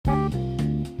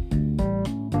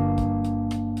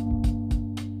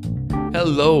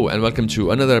Hello and welcome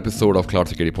to another episode of Cloud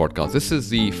Security Podcast. This is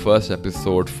the first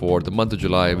episode for the month of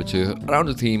July, which is around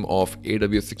the theme of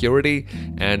AWS security.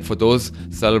 And for those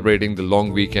celebrating the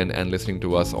long weekend and listening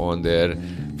to us on their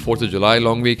 4th of July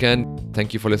long weekend,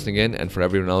 thank you for listening in. And for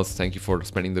everyone else, thank you for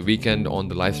spending the weekend on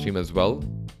the live stream as well.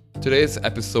 Today's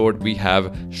episode, we have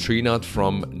Srinath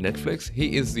from Netflix.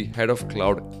 He is the head of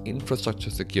cloud infrastructure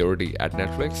security at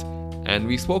Netflix. And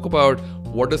we spoke about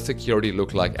what does security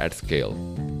look like at scale.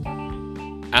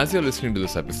 As you're listening to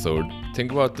this episode,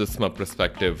 think about this from a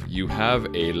perspective. You have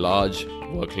a large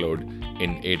workload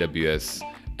in AWS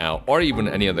or even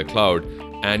any other cloud,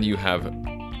 and you have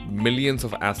millions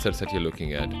of assets that you're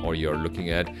looking at, or you're looking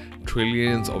at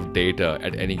trillions of data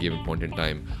at any given point in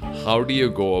time. How do you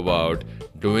go about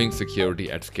doing security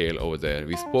at scale over there?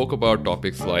 We spoke about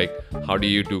topics like how do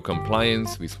you do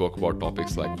compliance? We spoke about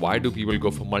topics like why do people go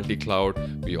for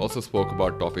multi-cloud? We also spoke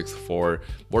about topics for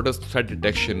what does threat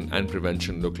detection and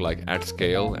prevention look like at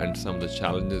scale, and some of the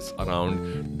challenges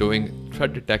around doing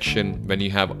threat detection when you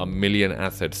have a million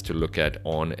assets to look at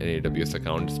on an AWS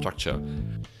account structure.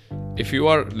 If you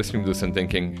are listening to this and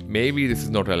thinking, maybe this is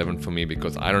not relevant for me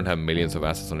because I don't have millions of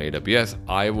assets on AWS,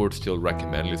 I would still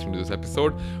recommend listening to this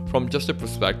episode from just a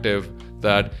perspective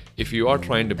that if you are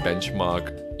trying to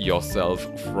benchmark yourself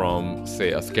from,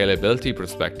 say, a scalability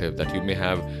perspective, that you may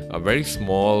have a very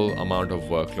small amount of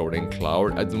workload in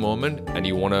cloud at the moment, and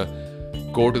you want to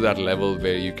go to that level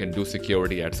where you can do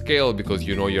security at scale because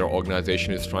you know your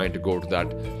organization is trying to go to that,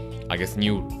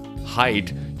 new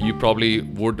height, you probably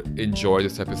would enjoy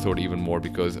this episode even more,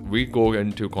 because we go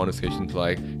into conversations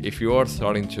like, if you are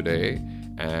starting today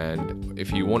and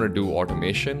if you want to do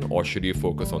automation, or should you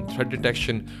focus on threat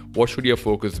detection, what should your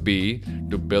focus be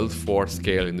to build for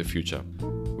scale in the future?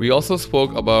 We also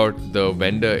spoke about the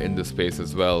vendor in the space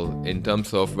as well, in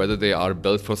terms of whether they are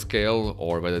built for scale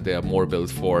or whether they are more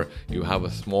built for you have a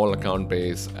small account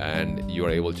base and you are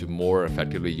able to more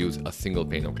effectively use a single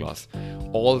pane of glass.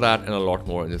 All that and a lot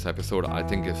more in this episode. I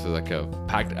think this is like a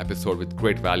packed episode with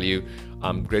great value.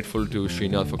 I'm grateful to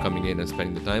Srinath for coming in and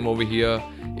spending the time over here.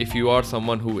 If you are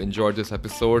someone who enjoyed this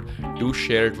episode, do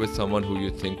share it with someone who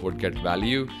you think would get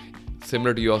value.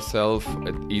 Similar to yourself,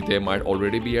 they might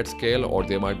already be at scale, or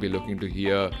they might be looking to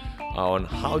hear on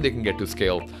how they can get to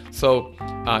scale. So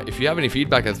if you have any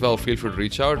feedback as well, feel free to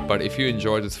reach out. But if you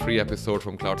enjoyed this free episode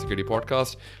from Cloud Security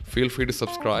Podcast, feel free to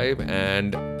subscribe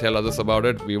and tell others about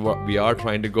it. We are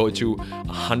trying to go to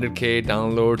 100K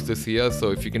downloads this year. So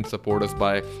if you can support us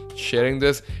by sharing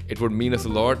this, it would mean us a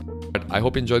lot. But I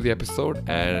hope you enjoyed the episode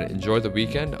and enjoy the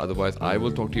weekend. Otherwise, I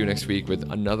will talk to you next week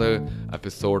with another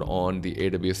episode on the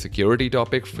AWS security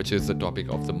topic, which is the topic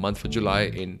of the month for July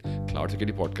in Cloud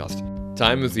Security Podcast.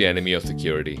 Time is the enemy of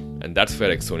security, and that's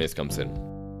where Exonius comes in.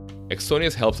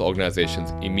 Exonius helps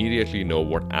organizations immediately know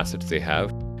what assets they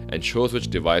have and shows which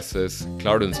devices,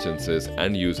 cloud instances,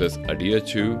 and users adhere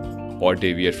to or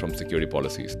deviate from security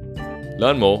policies.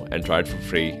 Learn more and try it for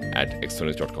free at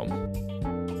exonius.com.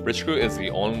 Bridgecrew is the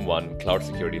all-in-one cloud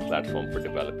security platform for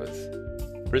developers.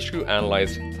 Bridgecrew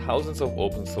analyzed thousands of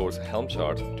open source Helm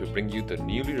charts to bring you the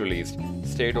newly released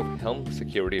State of Helm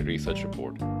Security Research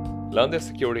Report. Learn their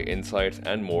security insights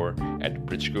and more at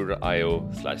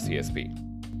bridgecrew.io/CSP.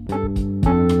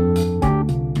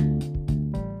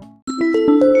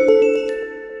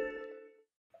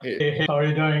 Hey, how are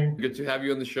you doing? Good to have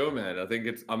you on the show, man.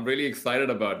 I'm really excited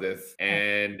about this,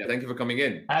 and thank you for coming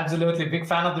in. Absolutely. Big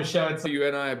fan of the show. You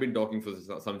and I have been talking for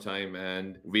some time,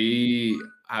 and we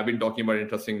have been talking about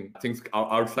interesting things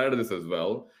outside of this as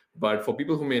well. But for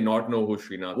people who may not know who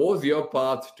Srinath, what was your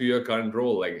path to your current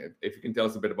role? Like, if you can tell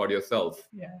us a bit about yourself.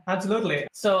 Yeah, absolutely.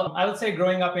 So I would say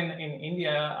growing up in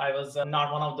India, I was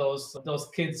not one of those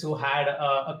kids who had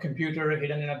a computer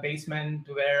hidden in a basement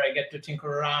where I get to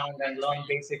tinker around and learn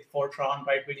basic Fortran,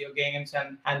 write video games.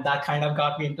 And that kind of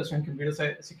got me interested in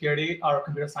computer security, or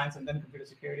computer science and then computer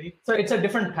security. So it's a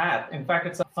different path. In fact,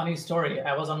 it's a funny story.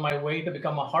 I was on my way to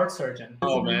become a heart surgeon.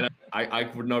 Oh, man. I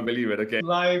would not believe it. Okay.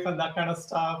 Life and that kind of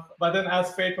stuff. But then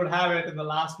as fate would have it, in the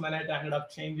last minute, I ended up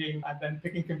changing and then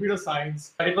picking computer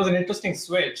science. But it was an interesting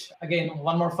switch. Again,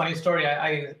 one more funny story.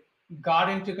 I got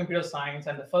into computer science,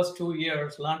 and the first 2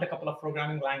 years learned a couple of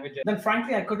programming languages. Then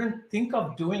frankly, I couldn't think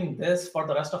of doing this for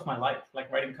the rest of my life, like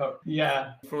writing code.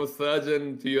 Yeah. From a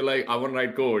surgeon to you're like, I want to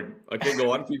write code. Okay,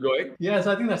 go on, keep going. Yeah,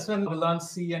 so I think that's when we learned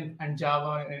C and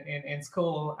Java in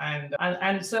school. And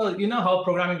so you know how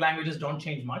programming languages don't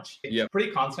change much. It's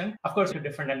pretty constant. Of course,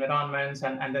 different environments,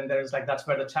 and then there's like, that's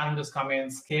where the challenges come in,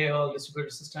 scale,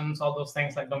 distributed systems, all those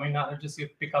things like domain knowledge you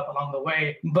pick up along the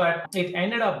way. But it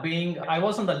ended up being, I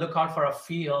was on the lookout out for a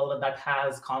field that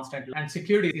has constant, and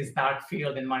security is that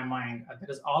field in my mind. There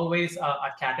is always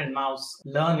a cat and mouse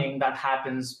learning that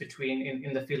happens between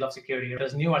in the field of security.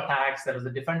 There's new attacks,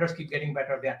 the defenders keep getting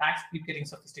better, the attacks keep getting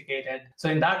sophisticated. So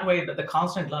in that way, the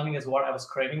constant learning is what I was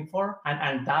craving for.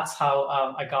 And that's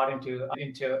how I got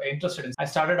interested in. I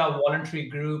started a voluntary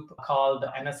group called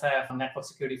NSF, Network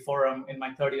Security Forum, in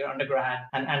my third year undergrad.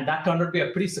 And that turned out to be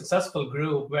a pretty successful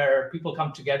group where people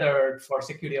come together for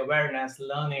security awareness,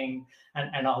 learning,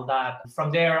 and all that.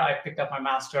 From there, I picked up my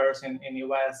master's in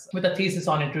US with a thesis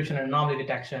on intrusion and anomaly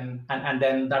detection. And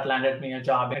then that landed me a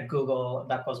job at Google.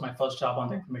 That was my first job on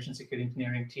the information security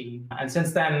engineering team. And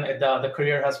since then, the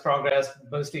career has progressed,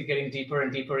 mostly getting deeper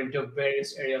and deeper into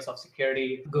various areas of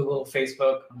security: Google,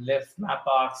 Facebook, Lyft,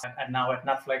 Mapbox, and now at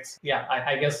Netflix. Yeah,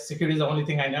 I guess security is the only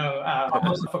thing I know.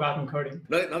 Almost forgotten coding.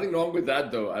 Nothing wrong with that,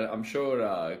 though. I'm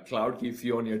sure cloud keeps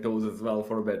you on your toes as well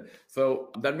for a bit. So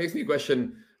that makes me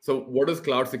question, so what does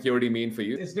cloud security mean for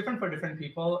you? It's different for different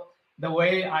people. The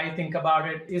way I think about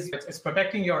it is it's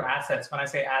protecting your assets. When I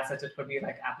say assets, it could be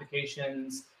like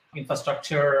applications,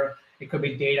 infrastructure, it could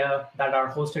be data that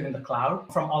are hosted in the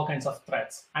cloud from all kinds of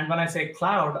threats. And when I say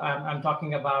cloud, I'm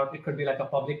talking about, it could be like a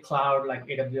public cloud like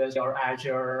AWS or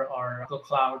Azure or Google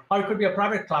Cloud, or it could be a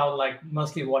private cloud like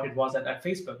mostly what it was at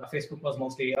Facebook. Facebook was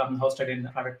mostly hosted in the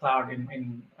private cloud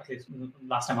in at least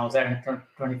last time I was there in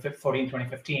 2014,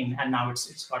 2015, and now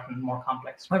it's gotten more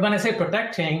complex. But when I say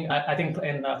protecting, I think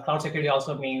in cloud security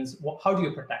also means how do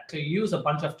you protect? So you use a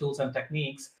bunch of tools and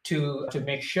techniques to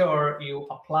make sure you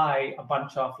apply a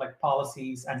bunch of like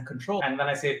policies and controls. And when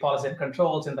I say policy and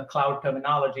controls in the cloud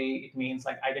terminology, it means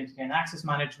like identity and access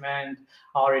management,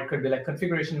 or it could be like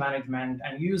configuration management,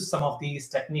 and use some of these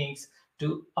techniques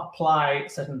to apply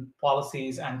certain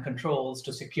policies and controls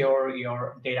to secure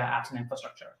your data, apps, and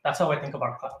infrastructure. That's how I think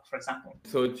about cloud, for example.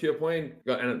 So to your point,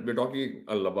 and we're talking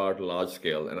about large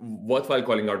scale, and worthwhile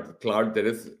calling out cloud, there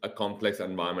is a complex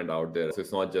environment out there. So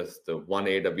it's not just one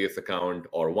AWS account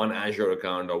or one Azure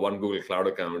account or one Google Cloud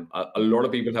account. A lot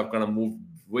of people have kind of moved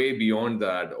way beyond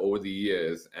that over the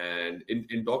years. And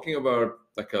in talking about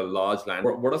like a large land,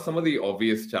 what are some of the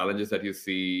obvious challenges that you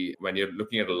see when you're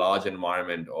looking at a large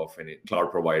environment of any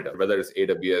cloud provider, whether it's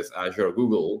AWS, Azure, or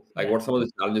Google? Like, what are some of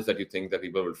the challenges that you think that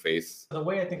people will face? The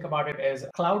way I think about it is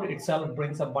cloud itself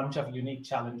brings a bunch of unique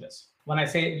challenges. When I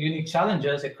say unique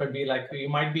challenges, it could be like you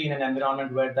might be in an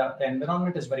environment where the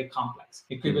environment is very complex.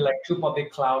 It could be like two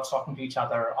public clouds talking to each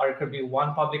other, or it could be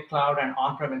one public cloud and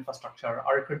on-prem infrastructure,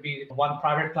 or it could be one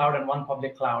private cloud and one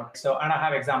public cloud. So, and I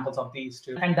have examples of these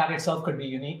too. And that itself could be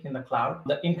unique in the cloud.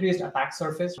 The increased attack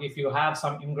surface, if you have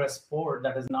some ingress port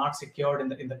that is not secured in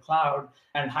the cloud,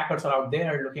 and hackers are out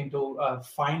there looking to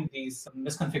find these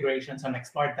misconfigurations and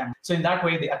exploit them. So in that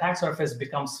way, the attack surface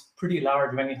becomes pretty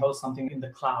large when you host something in the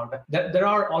cloud. There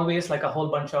are always like a whole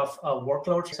bunch of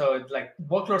workloads. So it's like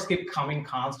workloads keep coming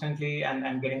constantly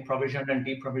and getting provisioned and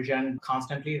deprovisioned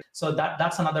constantly. So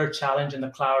that's another challenge in the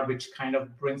cloud, which kind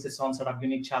of brings its own sort of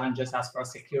unique challenges as far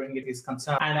as securing it is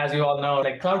concerned. And as you all know,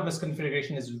 like cloud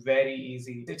misconfiguration is very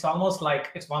easy. It's almost like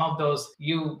it's one of those,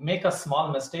 you make a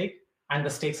small mistake and the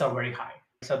stakes are very high.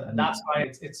 So that's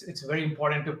why it's very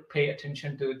important to pay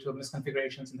attention to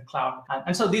misconfigurations in the cloud.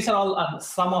 And so these are all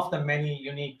some of the many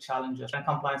unique challenges. And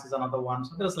compliance is another one.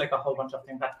 So there's like a whole bunch of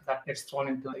things that gets thrown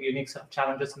into the unique set of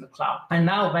challenges in the cloud. And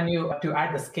now when you to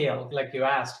add the scale, like you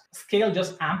asked, scale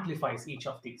just amplifies each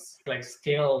of these. Like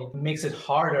scale makes it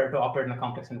harder to operate in a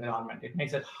complex environment. It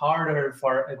makes it harder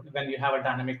for when you have a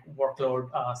dynamic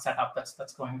workload setup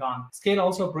that's going on. Scale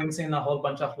also brings in a whole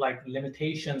bunch of like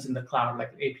limitations in the cloud,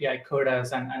 like API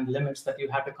quotas and limits that you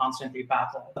have to constantly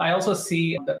battle. I also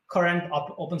see the current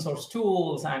open source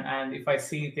tools, and if I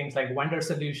see things like vendor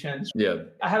solutions,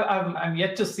 I'm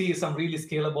yet to see some really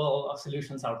scalable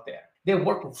solutions out there. They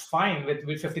work fine with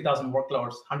 50,000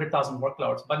 workloads, 100,000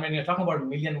 workloads. But when you're talking about a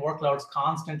million workloads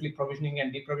constantly provisioning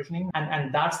and deprovisioning,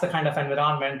 and that's the kind of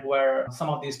environment where some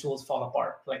of these tools fall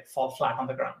apart, like fall flat on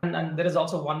the ground. And there is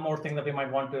also one more thing that we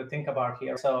might want to think about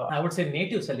here. So I would say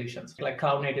native solutions, like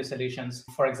cloud native solutions,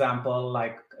 for example,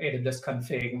 like AWS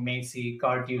Config, Macie,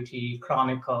 GuardDuty,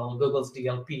 Chronicle, Google's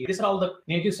DLP. These are all the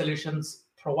native solutions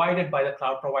provided by the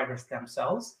cloud providers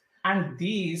themselves. And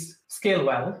these scale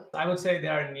well. I would say they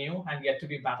are new and yet to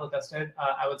be battle tested.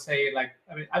 I would say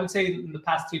in the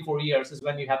past 3-4 years is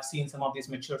when you have seen some of these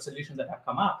mature solutions that have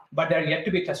come up, but they're yet to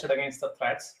be tested against the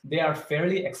threats. They are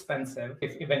fairly expensive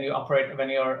when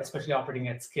you're especially operating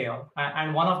at scale.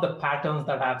 And one of the patterns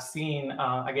that I've seen,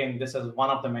 again, this is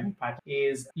one of the many patterns,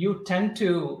 is you tend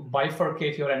to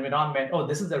bifurcate your environment. Oh,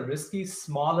 this is a risky,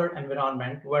 smaller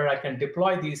environment where I can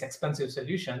deploy these expensive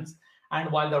solutions.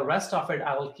 And while the rest of it,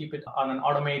 I will keep it on an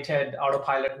automated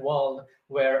autopilot world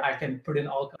where I can put in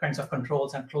all kinds of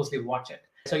controls and closely watch it.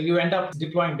 So you end up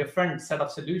deploying different set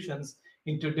of solutions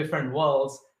into different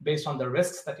worlds based on the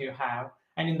risks that you have.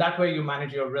 And in that way, you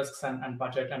manage your risks and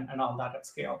budget and all that at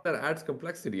scale. That adds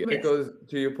complexity. Yes. Because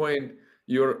to your point,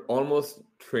 you're almost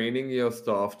training your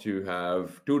staff to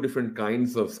have two different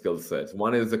kinds of skill sets.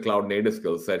 One is the cloud native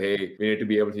skill set. Hey, we need to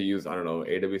be able to use, I don't know,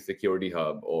 AWS Security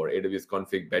Hub or AWS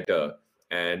Config better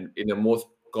and in a most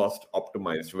cost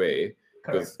optimized way.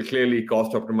 Because clearly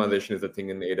cost optimization is a thing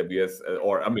in AWS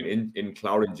or I mean in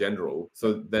cloud in general.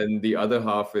 So then the other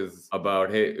half is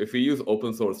about, hey, if we use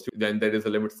open source too, then there is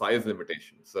a size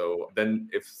limitation. So then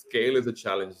if scale is a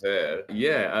challenge there,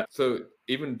 so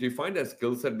even do you find that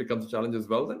skill set becomes a challenge as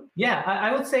well then? Yeah,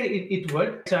 I would say it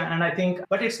would. And I think,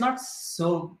 but it's not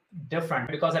so different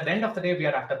because at the end of the day, we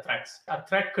are after threats. A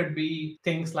threat could be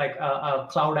things like a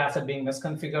cloud asset being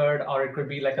misconfigured, or it could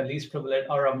be like a least privileged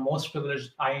or a most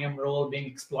privileged IAM role being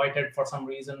exploited for some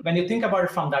reason. When you think about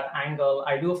it from that angle,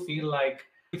 I do feel like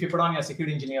if you put on your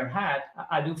security engineer hat,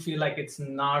 I do feel like it's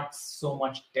not so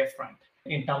much different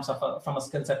in terms of from a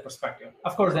skill set perspective.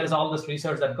 Of course, there is all this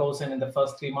research that goes in the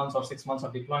first 3 months or 6 months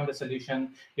of deploying the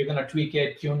solution. You're going to tweak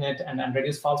it, tune it, and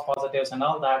reduce false positives and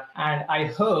all that. And I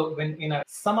hope when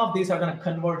some of these are going to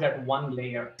converge at one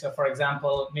layer. So for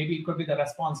example, maybe it could be the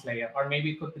response layer, or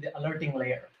maybe it could be the alerting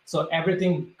layer. So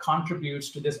everything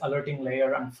contributes to this alerting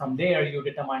layer. And from there, you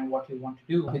determine what you want to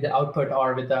do with the output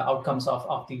or with the outcomes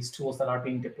of these tools that are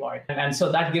being deployed. And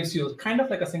so that gives you kind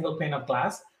of like a single pane of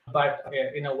glass, but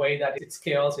in a way that it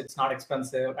scales, it's not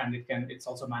expensive, and it's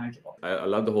also manageable. I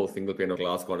love the whole single pane of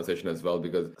glass conversation as well,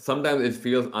 because sometimes it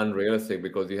feels unrealistic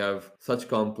because you have such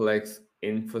complex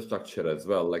infrastructure as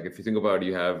well. Like if you think about it,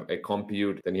 you have a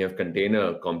compute, then you have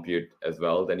container compute as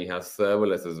well, then you have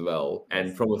serverless as well.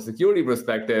 And from a security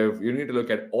perspective, you need to look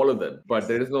at all of them, but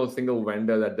there is no single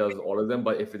vendor that does all of them.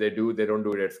 But if they do, they don't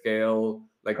do it at scale.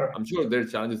 Like, correct. I'm sure there are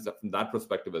challenges from that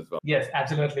perspective as well. Yes,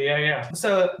 absolutely. Yeah.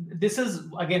 So this is,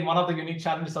 again, one of the unique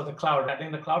challenges of the cloud. I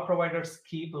think the cloud providers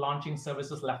keep launching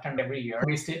services left and every year.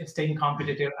 We staying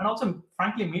competitive and also,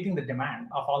 frankly, meeting the demand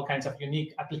of all kinds of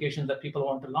unique applications that people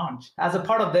want to launch. As a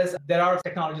part of this, there are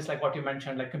technologies like what you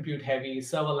mentioned, like compute heavy,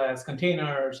 serverless,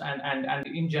 containers, and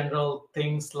in general,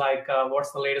 things like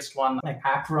what's the latest one? Like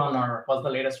App Runner was the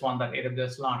latest one that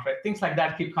AWS launched, right? Things like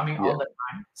that keep coming all the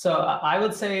time. So I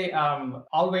would say,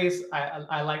 always,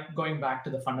 I like going back to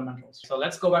the fundamentals. So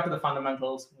let's go back to the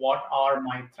fundamentals. What are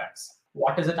my threats?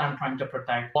 What is it I'm trying to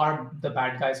protect? What are the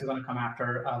bad guys who are going to come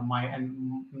after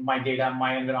my data,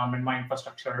 my environment, my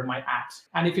infrastructure, my apps?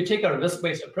 And if you take a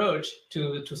risk-based approach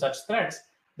to such threats,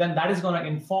 then that is going to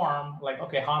inform, like,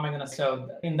 okay, how am I going to serve?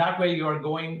 In that way,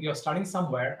 you're starting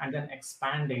somewhere and then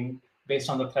expanding based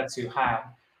on the threats you have.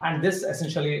 And this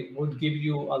essentially would give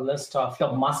you a list of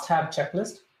a must-have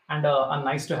checklist and a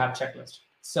nice-to-have checklist.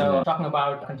 So talking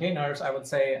about containers, I would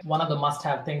say one of the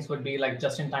must-have things would be like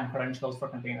just-in-time credentials for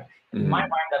container. In my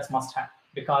mind, that's must-have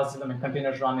because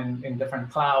containers run in different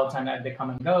clouds and they come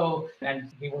and go, and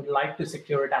we would like to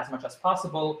secure it as much as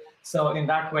possible. So in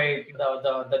that way,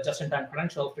 the just-in-time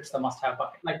credential fits the must-have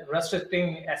bucket. Like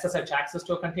restricting SSH access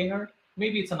to a container,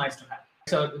 maybe it's a nice-to-have.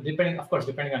 So depending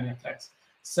on your threats.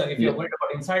 So if you're worried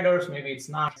about insiders, maybe it's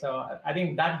not. So I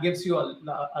think that gives you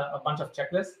a bunch of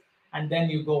checklists, and then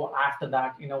you go after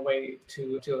that in a way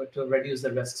to reduce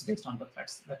the risks based on the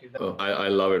threats that you. I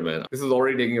love it, man. This is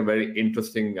already taking a very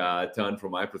interesting turn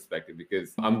from my perspective,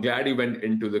 because I'm glad you went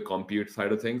into the compute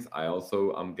side of things.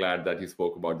 I'm glad that you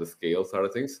spoke about the scale side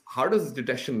of things. How does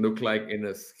detection look like in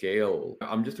a scale?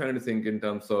 I'm just trying to think in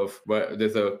terms of where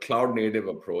there's a cloud native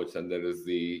approach and there is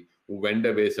the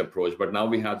vendor-based approach, but now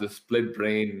we have this split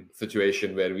brain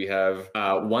situation where we have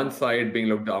one side being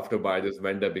looked after by this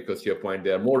vendor because, to your point,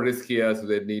 they are more riskier, so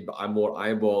they need more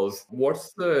eyeballs.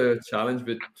 What's the challenge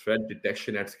with threat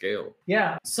detection at scale?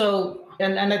 Yeah, so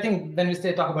and I think when we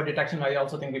talk about detection, I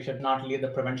also think we should not leave the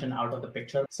prevention out of the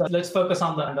picture. So let's focus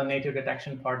on the native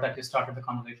detection part that you started the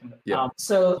conversation with. Yeah.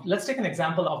 So let's take an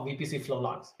example of VPC flow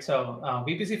logs. So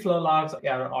VPC flow logs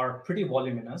are pretty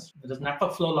voluminous. There's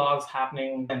network flow logs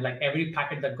happening, and like every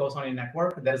packet that goes on a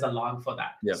network, there is a log for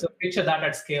that. Yeah. So picture that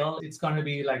at scale, it's going to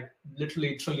be like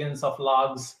literally trillions of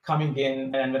logs coming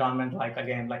in an environment like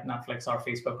Netflix or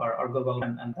Facebook or Google.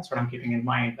 And that's what I'm keeping in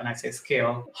mind when I say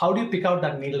scale. How do you pick out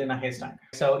that needle in a haystack?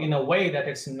 So in a way that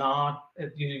it's not,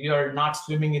 you're not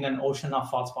swimming in an ocean of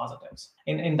false positives.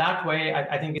 In that way,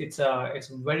 I think it's a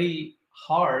very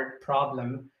hard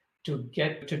problem to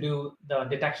get to do the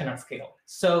detection at scale.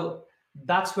 So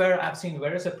that's where I've seen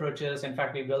various approaches. In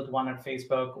fact, we built one at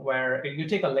Facebook where you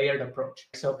take a layered approach.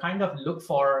 So kind of look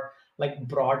for like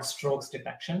broad strokes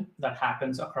detection that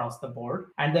happens across the board,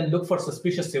 and then look for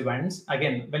suspicious events.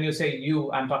 Again, when you say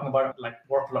you, I'm talking about like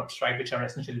workloads, right, which are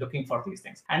essentially looking for these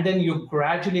things. And then you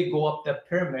gradually go up the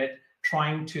pyramid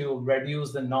trying to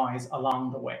reduce the noise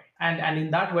along the way. And in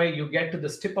that way, you get to the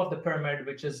tip of the pyramid,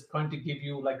 which is going to give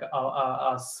you like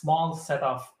a small set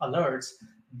of alerts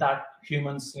that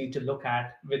humans need to look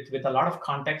at with a lot of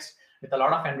context, with a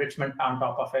lot of enrichment on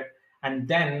top of it. And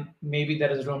then maybe there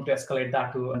is room to escalate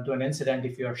that to an incident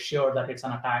if you're sure that it's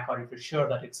an attack, or if you're sure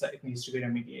that it needs to be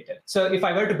remediated. So if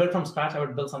I were to build from scratch, I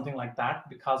would build something like that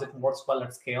because it works well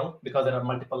at scale, because there are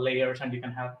multiple layers and you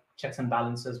can have checks and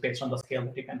balances based on the scale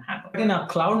that you can handle. In a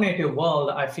cloud native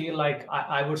world, I feel like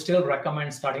I would still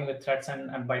recommend starting with threats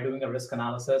and by doing a risk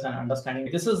analysis and understanding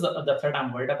this is the threat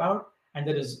I'm worried about, and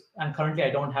currently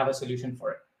I don't have a solution for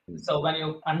it. So when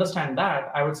you understand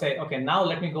that, I would say, okay, now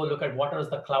let me go look at what is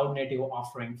the cloud native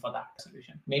offering for that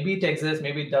solution. Maybe it exists,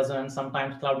 maybe it doesn't.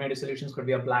 Sometimes cloud native solutions could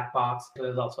be a black box.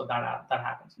 There's also that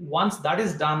happens. Once that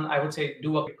is done, I would say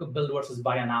do a build versus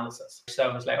buy analysis.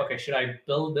 So it's like, okay, should I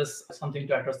build this something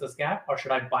to address this gap, or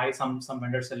should I buy some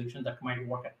vendor solution that might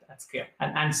work at scale?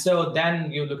 And so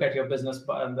then you look at your business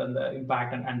and then the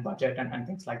impact and budget and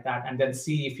things like that, and then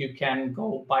see if you can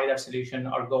go buy that solution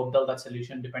or go build that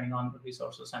solution depending on the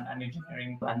resources and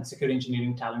engineering and security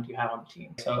engineering talent you have on the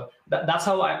team. So that's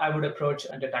how I would approach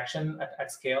a detection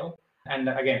at scale. And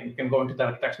again, you can go into the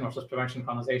detection versus prevention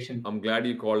conversation. I'm glad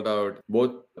you called out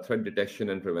both threat detection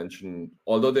and prevention.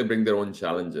 Although they bring their own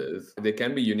challenges, they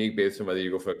can be unique based on whether you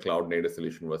go for a cloud native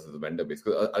solution versus a vendor based.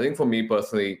 Because I think for me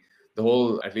personally, the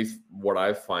whole, at least what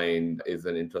I find is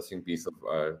an interesting piece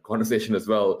of conversation as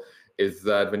well, is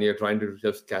that when you're trying to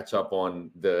just catch up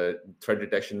on the threat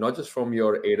detection, not just from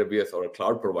your AWS or a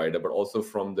cloud provider, but also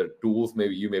from the tools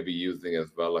maybe you may be using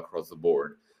as well across the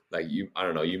board. Like I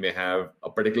don't know, you may have a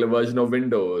particular version of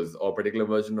Windows or a particular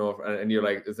version of, and you're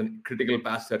like, there's a critical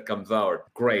patch that comes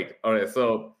out. Great. All right.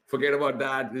 So forget about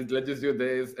that. Let's just do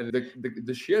this. And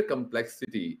the sheer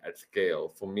complexity at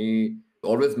scale for me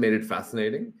always made it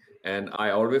fascinating. And I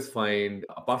always find,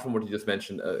 apart from what you just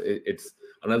mentioned, it's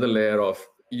another layer of,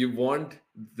 you want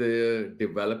the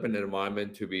development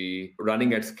environment to be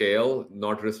running at scale,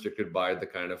 not restricted by the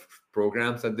kind of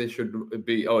programs that they should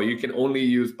be. Oh, you can only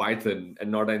use Python and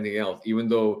not anything else, even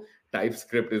though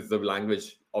TypeScript is the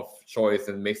language of choice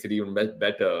and makes it even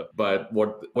better. But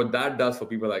what that does for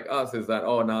people like us is that,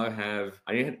 oh, now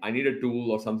I need a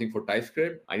tool or something for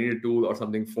TypeScript. I need a tool or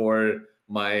something for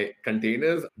my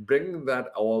containers. Bring that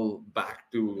all back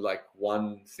to like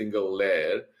one single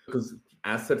layer, because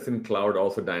assets in cloud are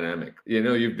also dynamic.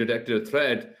 You've detected a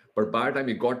threat, but by the time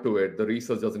you got to it, the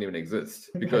resource doesn't even exist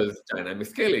because dynamic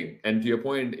scaling. And to your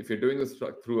point, if you're doing this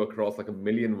through across like a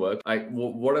million work,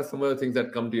 what are some of the things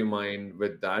that come to your mind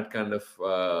with that kind of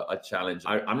a challenge?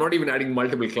 I'm not even adding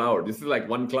multiple cloud. This is like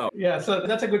one cloud. Yeah, so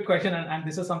that's a good question. And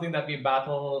this is something that we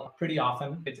battle pretty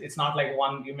often. It's not like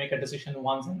you make a decision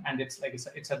once and it's like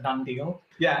it's a done deal.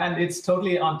 Yeah, and it's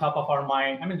totally on top of our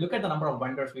mind. I mean, look at the number of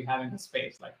vendors we have in the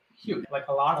space, like huge, like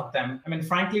a lot of them. I mean,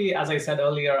 frankly, as I said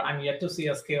earlier, I'm yet to see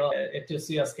a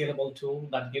scalable tool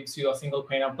that gives you a single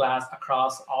pane of glass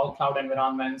across all cloud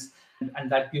environments,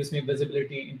 and that gives me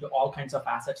visibility into all kinds of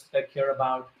assets that I care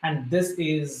about. And this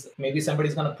is, maybe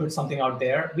somebody's going to put something out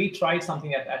there. We tried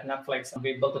something at Netflix, and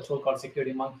we built a tool called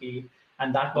Security Monkey,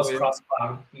 and that was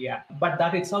cross-cloud. Yeah, but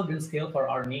that itself didn't scale for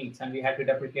our needs, and we had to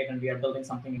deprecate, and we are building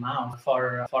something now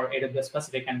for AWS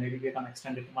specific, and maybe we're going to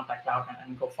extend it to multi-cloud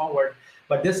and go forward.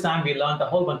 But this time we learned a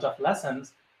whole bunch of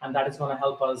lessons, and that is going to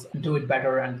help us do it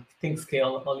better and think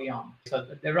scale early on. So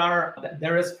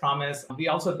there is promise. We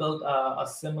also built a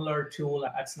similar tool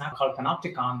at Snap called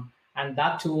Panopticon, and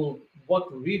that tool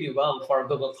worked really well for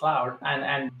Google Cloud.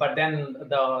 But then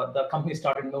the company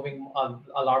started moving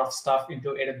a lot of stuff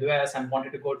into AWS and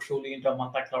wanted to go truly into a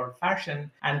multi-cloud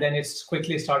fashion. And then the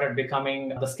scale started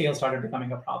becoming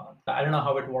a problem. I don't know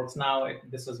how it works now.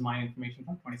 This is my information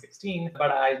from 2016,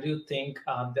 but I do think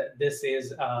that this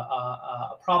is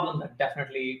a problem that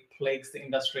definitely plagues the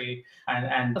industry.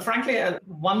 And frankly,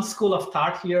 one school of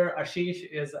thought here,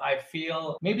 Ashish, is I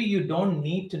feel maybe you don't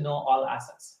need to know all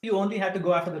assets. You only have to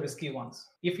go after the risky ones.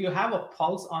 If you have a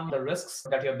pulse on the risks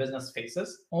that your business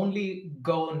faces, only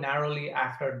go narrowly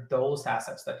after those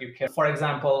assets that you care. For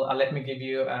example, let me give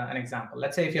you an example.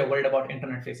 Let's say if you're worried about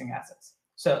internet-facing assets.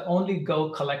 So only go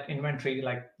collect inventory,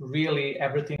 like really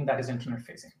everything that is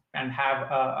internet-facing, and have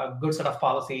a good set of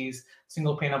policies,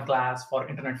 single pane of glass for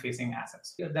internet-facing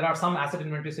assets. There are some asset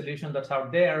inventory solutions that's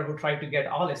out there who try to get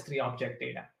all S3 object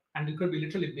data. and it could be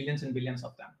literally billions and billions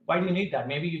of them. Why do you need that?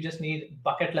 Maybe you just need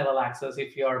bucket level access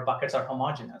if your buckets are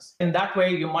homogeneous. In that way,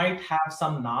 you might have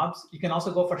some knobs. You can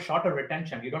also go for shorter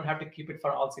retention. You don't have to keep it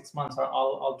for all 6 months or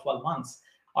all 12 months.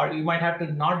 Or you might have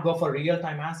to not go for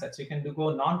real-time assets. You can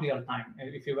go non-real-time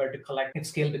if you were to collect, if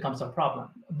scale becomes a problem.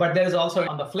 But there is also,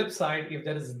 on the flip side, if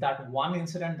there is that one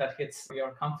incident that hits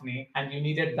your company and you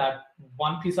needed that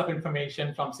one piece of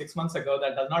information from 6 months ago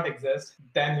that does not exist,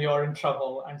 then you're in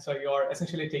trouble. And so you're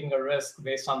essentially taking a risk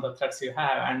based on the threats you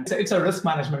have. And it's a risk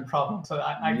management problem. So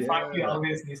I find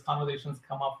always these conversations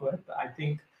come up with, I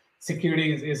think,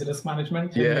 security is risk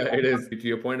management. Yeah, it is. To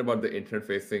your point about the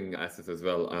internet-facing assets as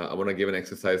well, I want to give an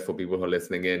exercise for people who are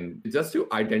listening in. Just to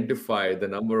identify the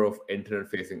number of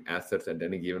internet-facing assets at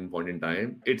any given point in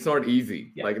time, it's not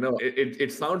easy. Yeah. Like, no,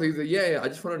 it sounds easy. Yeah, I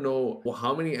just want to know, well,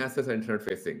 how many assets are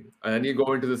internet-facing? And then you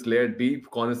go into this layered deep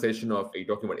conversation of, are you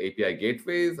talking about API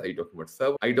gateways? Are you talking about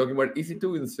server? Are you talking about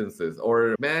EC2 instances?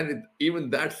 Or, man, even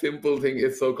that simple thing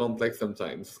is so complex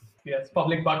sometimes. Yes,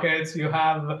 public buckets. You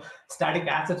have static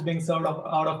assets being served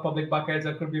out of public buckets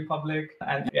that could be public.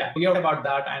 And yeah, we heard about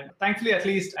that. And thankfully, at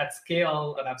least at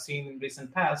scale that I've seen in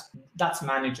recent past, that's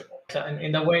manageable. So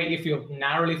in the way, if you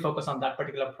narrowly focus on that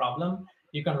particular problem,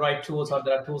 you can write tools, or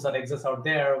there are tools that exist out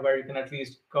there where you can at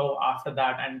least go after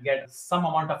that and get some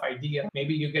amount of idea.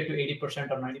 Maybe you get to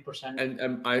 80% or 90%.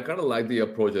 And I kind of like the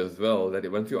approach as well,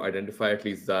 that once you identify at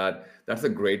least that, that's a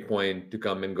great point to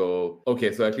come and go,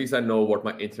 okay, so at least I know what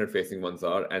my internet-facing ones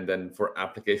are. And then for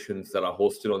applications that are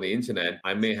hosted on the internet,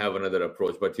 I may have another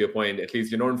approach. But to your point, at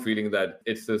least you're not feeling that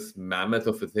it's this mammoth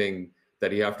of a thing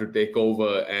that you have to take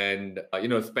over and,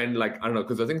 spend I don't know,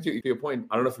 because I think to your point,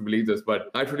 I don't know if you believe this,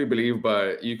 but I truly believe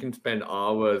you can spend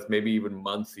hours, maybe even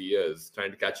months, years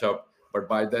trying to catch up. But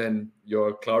by then,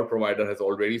 your cloud provider has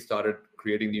already started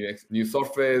creating new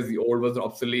softwares, the old was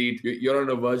obsolete. You're on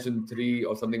a version 3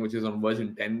 or something which is on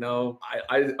version 10 now.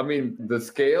 I mean, the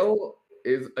scale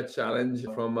is a challenge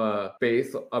from a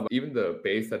pace of even the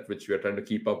pace at which we are trying to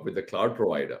keep up with the cloud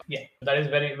provider. Yeah, that is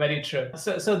very, very true.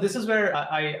 So this is where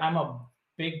I'm a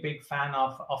big fan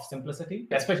of simplicity,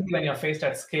 especially when you're faced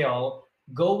at scale.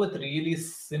 Go with really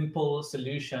simple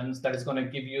solutions that is going to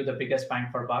give you the biggest bang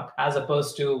for buck, as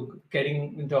opposed to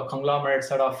getting into a conglomerate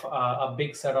set of a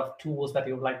big set of tools that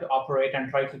you would like to operate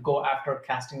and try to go after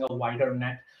casting a wider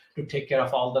net to take care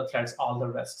of all the threats, all the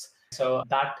risks. So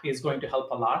that is going to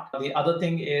help a lot. The other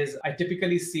thing is I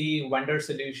typically see vendor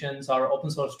solutions or open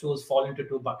source tools fall into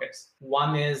 2 buckets.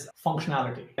 One is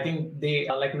functionality. I think they,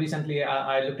 like recently,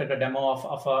 I looked at a demo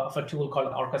of a tool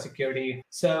called Orca Security.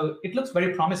 So it looks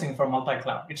very promising for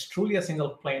multi-cloud. It's truly a single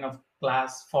pane of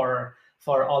glass for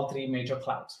all 3 major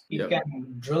clouds. You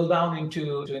can drill down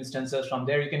into instances. From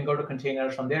there, you can go to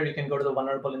containers. From there, you can go to the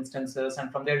vulnerable instances.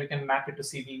 And from there, you can map it to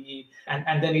CVE.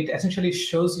 And then it essentially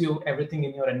shows you everything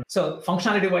in your environment. So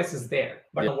functionality-wise is there,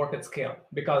 but it'll work at scale,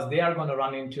 because they are going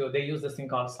to they use this thing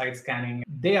called site scanning.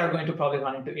 They are going to probably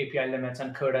run into API limits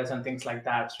and CUDAs and things like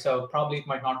that. So probably it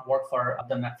might not work for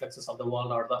the Netflixes of the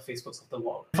world or the Facebooks of the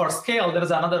world. For scale, there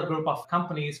is another group of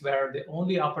companies where they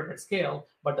only operate at scale,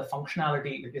 but the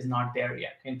functionality is not there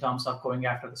yet in terms of going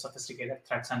after the sophisticated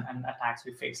threats and attacks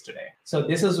we face today. So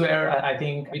this is where I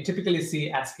think we typically see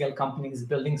at scale companies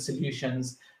building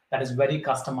solutions that is very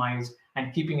customized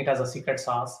and keeping it as a secret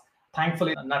sauce.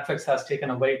 Thankfully, Netflix has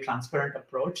taken a very transparent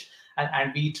approach,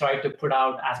 and we try to put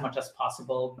out as much as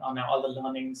possible on all the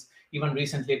learnings. Even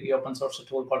recently, we open sourced a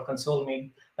tool called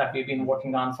ConsoleMe that we've been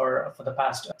working on for the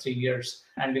past 3 years.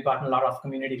 And we've gotten a lot of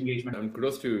community engagement. And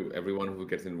kudos to everyone who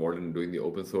gets involved in doing the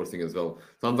open sourcing as well.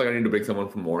 Sounds like I need to bring someone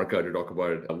from Orca to talk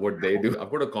about what they do.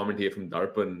 I've got a comment here from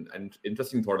Darpan, and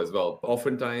interesting thought as well.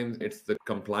 Oftentimes, it's the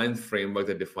compliance framework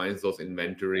that defines those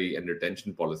inventory and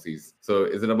retention policies. So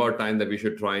is it about time that we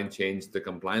should try and change the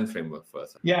compliance framework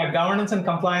first? Yeah, governance and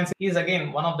compliance is,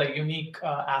 again, one of the unique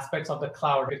aspects of the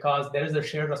cloud, because there is a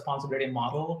shared responsibility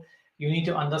model. You need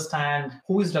to understand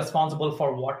who is responsible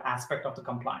for what aspect of the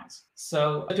compliance.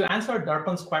 So to answer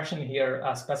Darpan's question here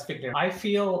specifically, I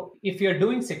feel if you're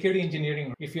doing security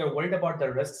engineering, if you're worried about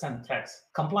the risks and threats,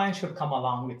 compliance should come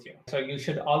along with you. So you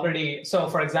should already, so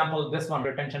for example, this one,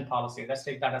 retention policy, let's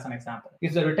take that as an example.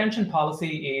 If the retention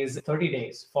policy is 30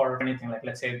 days for anything, like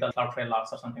let's say the Cloudflare logs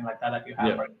or something like that you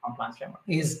have for a compliance framework,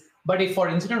 is But if for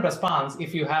incident response,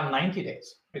 if you have 90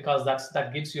 days, because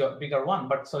that gives you a bigger one,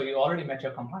 but so you already met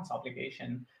your compliance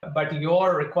obligation, but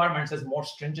your requirements is more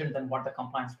stringent than what the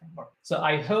compliance framework. So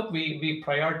I hope we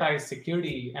prioritize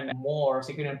security and more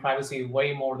security and privacy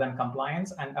way more than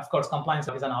compliance. And of course, compliance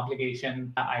is an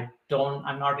obligation. I'm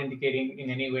not indicating in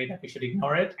any way that we should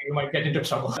ignore it. You might get into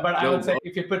trouble. But I would say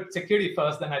if you put security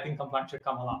first, then I think compliance should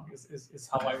come along, is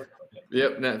how I would put it.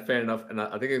 Yep, no, fair enough. And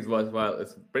I think it's worthwhile.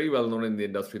 It's pretty well known in the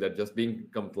industry that just being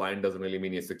compliant doesn't really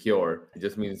mean you're secure. It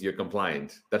just means you're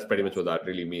compliant. That's pretty much what that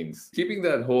really means. Keeping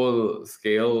that whole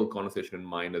scale conversation in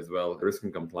mind as well, risk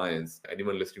and compliance.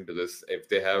 Anyone listening to this, if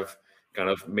they have kind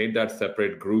of made that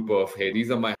separate group of, hey, these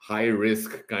are my high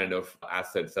risk kind of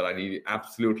assets that I need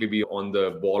absolutely be on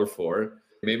the ball for,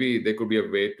 maybe there could be a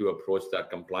way to approach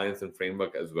that compliance and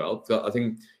framework as well. So I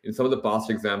think in some of the past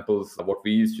examples, what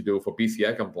we used to do for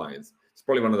PCI compliance, it's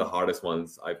probably one of the hardest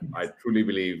ones, I truly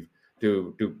believe,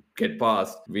 to get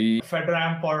past.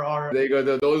 FedRAMP or there you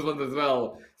go, those ones as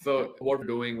well. So what we're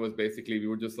doing was basically we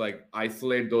would just like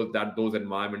isolate those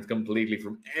environments completely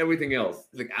from everything else.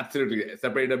 Like absolutely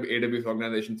separate AWS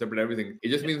organization, separate everything. It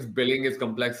just means billing is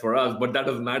complex for us, but that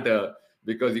doesn't matter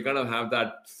because you kind of have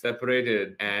that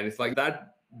separated, and it's like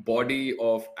that body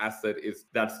of asset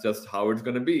that's just how it's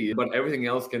going to be, but everything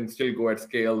else can still go at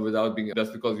scale without being,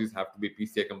 just because you have to be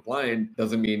PCI compliant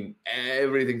doesn't mean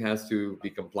everything has to be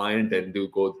compliant and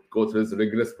go through this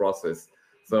rigorous process.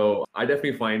 So I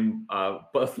definitely find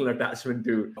personal attachment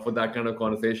for that kind of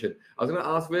conversation. I was going to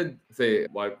ask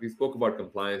while we spoke about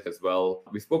compliance as well,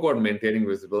 we spoke about maintaining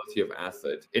visibility of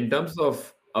asset. In terms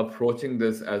of approaching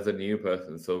this as a new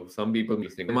person, so some people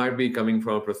listening might be coming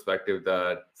from a perspective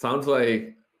that sounds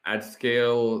like at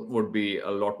scale would be a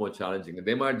lot more challenging.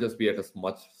 They might just be at a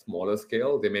much smaller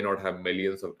scale. They may not have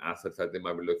millions of assets that they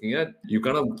might be looking at. You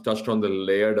kind of touched on the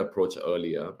layered approach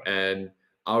earlier. And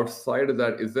outside of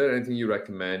that, is there anything you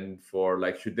recommend for,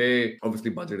 like, should they,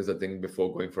 obviously budget is a thing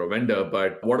before going for a vendor,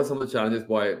 but what are some of the challenges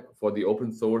for the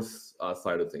open source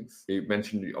side of things? You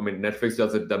mentioned, Netflix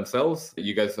does it themselves.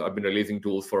 You guys have been releasing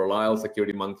tools for a while,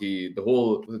 SecurityMonkey,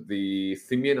 the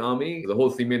Simian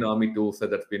Army tool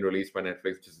set that's been released by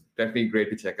Netflix, which is definitely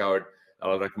great to check out.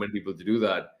 I'll recommend people to do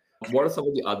that. What are some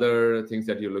of the other things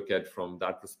that you look at from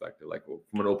that perspective, like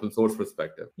from an open source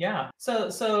perspective? Yeah.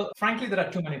 So frankly, there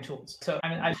are too many tools. So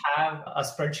I have a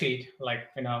spreadsheet, like,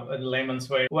 in layman's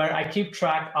way, where I keep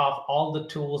track of all the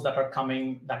tools that are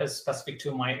coming that is specific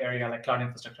to my area, like cloud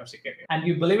infrastructure security. And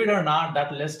you believe it or not,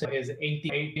 that list is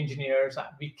 88 engineers.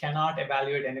 We cannot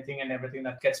evaluate anything and everything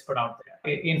that gets put out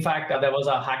there. In fact, there was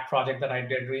a hack project that I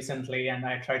did recently, and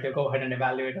I tried to go ahead and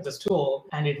evaluate this tool,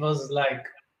 and it was like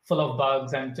full of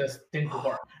bugs and just didn't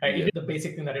work. Right? It did the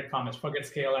basic thing that it promised, forget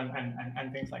scale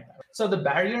and things like that. So the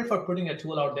barrier for putting a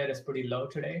tool out there is pretty low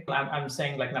today. I'm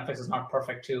saying, like, Netflix is not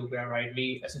perfect too, where, right,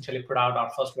 we essentially put out our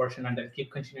first version and then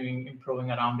keep continuing improving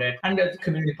around it. And the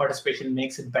community participation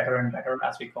makes it better and better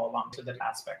as we go along to that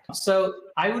aspect. So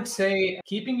I would say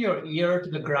keeping your ear to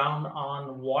the ground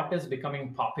on what is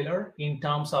becoming popular in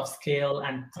terms of scale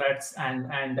and threats and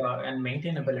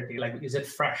maintainability. Like, is it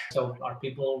fresh? So are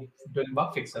people doing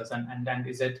bug fixes? And then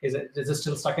is it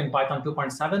still stuck in Python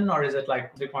 2.7 or is it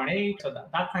like 3.8? So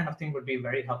that kind of thing would be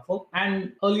very helpful.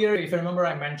 And earlier, if you remember,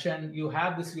 I mentioned you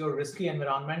have your risky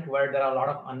environment where there are a lot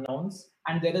of unknowns,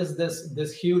 and there is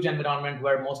this huge environment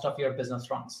where most of your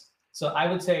business runs. So I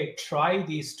would say try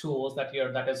these tools that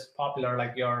is popular,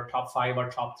 like your top 5 or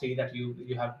top 3 that you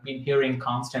have been hearing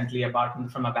constantly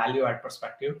about from a value add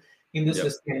perspective in this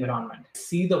risky environment.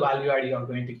 See the value add you're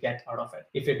going to get out of it.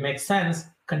 If it makes sense,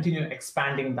 continue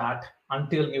expanding that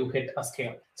until you hit a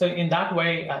scale. So in that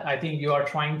way, I think you are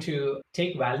trying to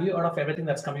take value out of everything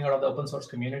that's coming out of the open source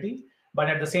community. But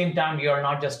at the same time, you are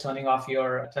not just turning off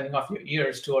your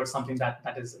ears towards something that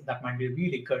might be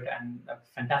really good and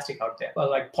fantastic out there. Well,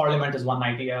 like Parliament is one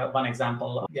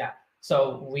example. Yeah.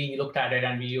 So we looked at it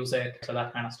and we use it. So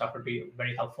that kind of stuff would be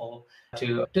very helpful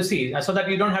to see, so that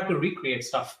you don't have to recreate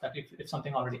stuff that if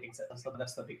something already exists. So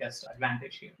that's the biggest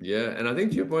advantage here. Yeah, and I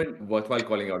think to your point, worthwhile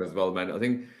calling out as well, man. I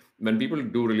think when people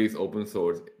do release open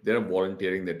source, they're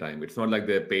volunteering their time. It's not like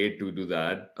they're paid to do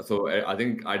that. So I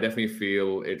think I definitely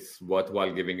feel it's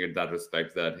worthwhile giving it that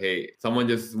respect that, hey, someone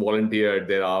just volunteered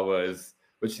their hours,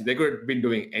 which they could have been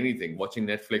doing anything, watching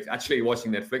Netflix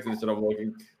instead of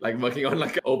working on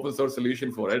like an open source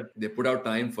solution for it. They put out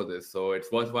time for this. So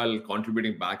it's worthwhile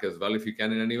contributing back as well if you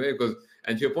can in any way.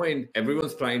 And to your point,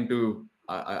 everyone's trying to,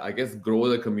 I guess, grow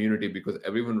the community because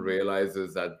everyone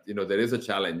realizes that, there is a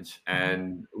challenge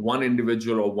and one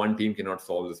individual or one team cannot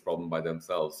solve this problem by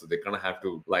themselves. So they kind of have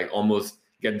to like almost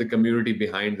get the community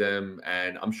behind them.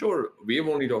 And I'm sure we've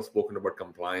only spoken about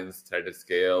compliance, threat at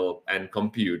scale, and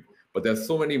compute, but there's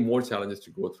so many more challenges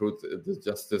to go through.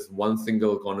 Just this one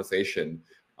single conversation.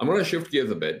 I'm going to shift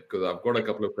gears a bit because I've got a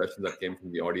couple of questions that came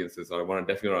from the audiences. So I want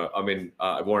to definitely,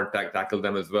 I want to tackle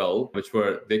them as well, which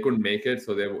were, they couldn't make it.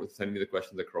 So they were sending me the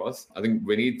questions across. I think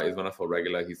Vineet is one of our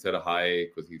regular. He said a hi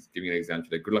because he's giving an exam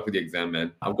today. Good luck with the exam,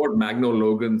 man. I've got Magno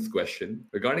Logan's question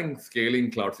regarding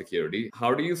scaling cloud security.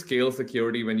 How do you scale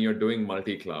security when you're doing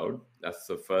multi-cloud? That's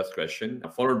the first question.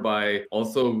 Followed by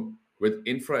also, with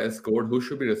infra as code, who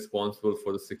should be responsible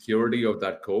for the security of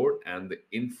that code and the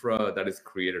infra that is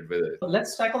created with it?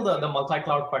 Let's tackle the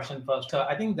multi-cloud question first.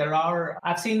 I think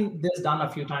I've seen this done a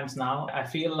few times now. I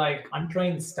feel like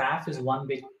untrained staff is one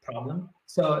big problem.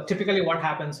 So typically what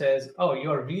happens is, oh,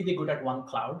 you're really good at one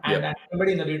cloud. And then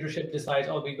somebody in the leadership decides,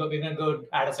 oh, we're going to go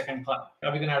add a second cloud.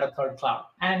 Are we going to add a third cloud?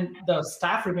 And the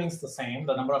staff remains the same.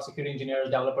 The number of security engineers,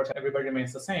 developers, everybody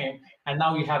remains the same. And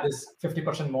now you have this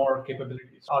 50% more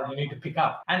capabilities, or you need to pick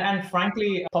up. And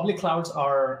frankly, public clouds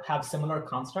have similar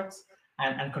constructs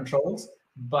and controls.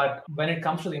 But when it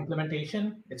comes to the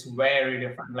implementation, it's very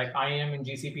different. Like IAM in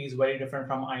GCP is very different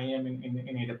from IAM in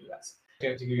AWS,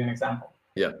 to give you an example.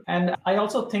 Yeah. And I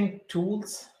also think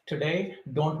tools today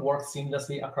don't work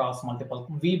seamlessly across multiple.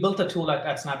 We built a tool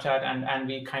at Snapchat and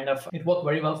it worked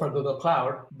very well for Google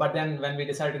Cloud. But then when we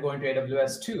decided to go into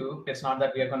AWS too, it's not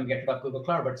that we are going to get rid of Google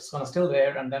Cloud, but it's going to still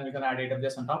there. And then we're going to add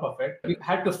AWS on top of it. We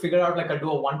had to figure out do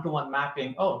a one-to-one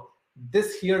mapping. Oh,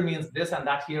 this here means this and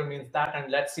that here means that,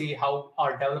 and let's see how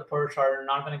our developers are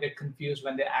not going to get confused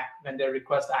when they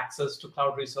request access to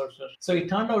cloud resources. So it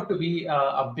turned out to be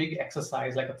a big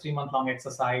exercise, like a 3-month-long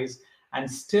exercise,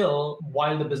 and still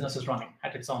while the business is running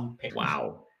at its own pace.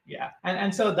 Wow. Yeah.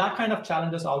 And so that kind of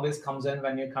challenges always comes in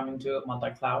when you come into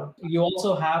multi-cloud. You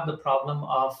also have the problem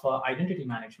of identity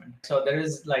management. So there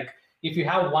is if you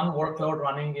have one workload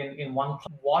running in one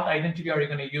cloud, what identity are you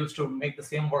going to use to make the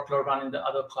same workload run in the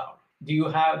other cloud? Do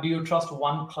you trust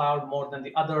one cloud more than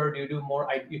the other? Do you do more?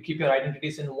 You keep your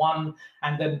identities in one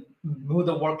and then move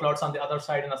the workloads on the other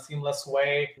side in a seamless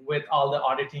way with all the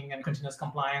auditing and continuous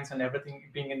compliance and everything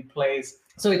being in place.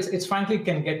 So it's frankly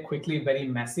can get quickly very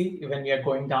messy when you're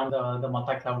going down the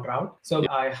multi-cloud route. So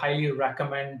I highly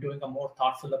recommend doing a more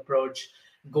thoughtful approach,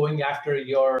 going after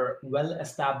your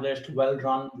well-established,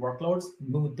 well-run workloads,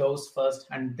 move those first,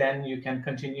 and then you can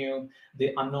continue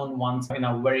the unknown ones in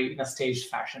a staged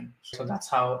fashion. So that's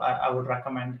how I would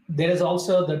recommend. There is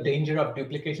also the danger of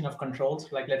duplication of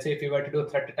controls. Like let's say if you were to do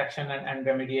threat detection and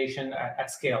remediation at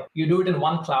scale, you do it in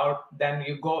one cloud, then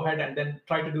you go ahead and then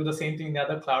try to do the same thing in the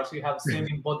other cloud. So you have same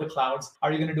in both the clouds.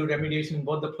 Are you going to do remediation in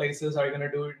both the places? Are you going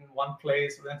to do it in one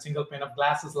place? Then single pane of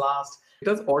glass is lost.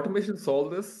 Does automation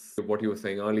solve this? What you were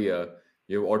saying earlier,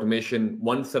 you have automation,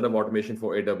 one set of automation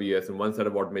for AWS and one set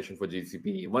of automation for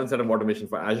GCP, one set of automation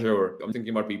for Azure. I'm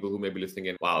thinking about people who may be listening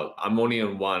in. Wow, I'm only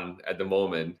on one at the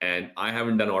moment and I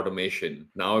haven't done automation.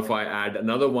 Now, if I add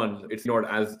another one, it's not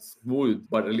as smooth,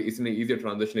 but it's an easier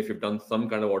transition if you've done some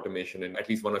kind of automation in at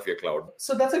least one of your cloud.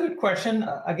 So that's a good question.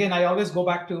 Again, I always go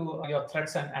back to your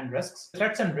threats and risks.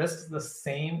 Threats and risks the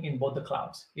same in both the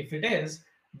clouds. If it is,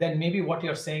 then maybe what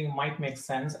you're saying might make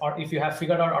sense. Or if you have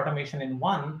figured out automation in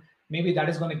one, maybe that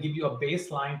is going to give you a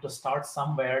baseline to start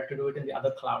somewhere to do it in the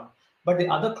other cloud. But the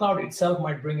other cloud itself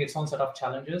might bring its own set of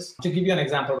challenges. To give you an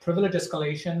example, privilege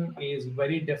escalation is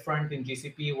very different in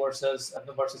GCP versus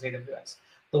AWS.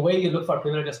 The way you look for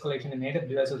privilege escalation in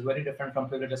AWS is very different from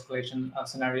privilege escalation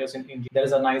scenarios in GCP. There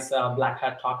is a nice Black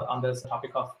Hat talk on this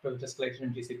topic of privilege escalation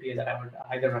in GCP that I would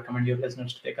highly recommend your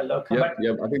listeners to take a look.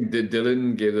 Yeah, I think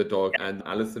Dylan gave the talk and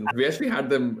Alison. We actually had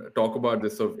them talk about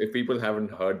this. So if people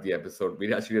haven't heard the episode,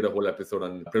 we actually did a whole episode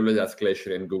on privilege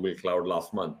escalation in Google Cloud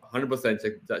last month. 100%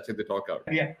 check the talk out.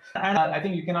 Yeah, and I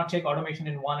think you cannot take automation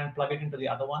in one and plug it into the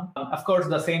other one. Of course,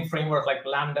 the same framework like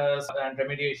Lambdas and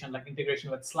remediation, like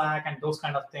integration with Slack and those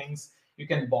kind of things, you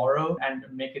can borrow and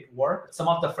make it work. Some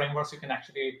of the frameworks you can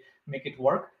actually make it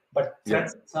work, but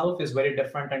threats itself is very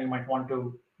different, and you might want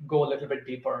to go a little bit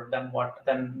deeper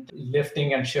than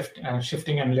lifting and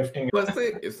shifting and lifting. Let's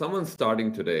say if someone's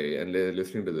starting today and they're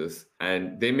listening to this,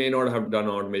 and they may not have done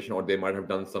automation, or they might have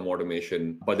done some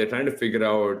automation, but they're trying to figure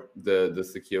out the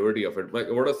security of it.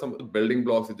 Like, what are some building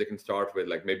blocks that they can start with?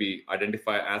 Like maybe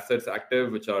identify assets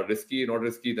active, which are risky, not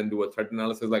risky, then do a threat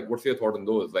analysis. Like, what's your thought on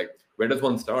those? Like, where does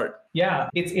one start? Yeah,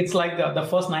 it's like the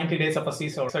first 90 days of a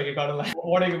CISO. So you got to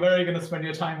where are you going to spend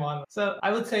your time on? So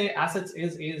I would say assets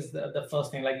is the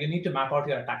first thing. Like, you need to map out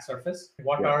your attack surface.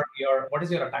 What is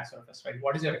your attack surface, right?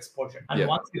 What is your exposure? And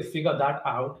once you figure that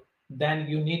out, then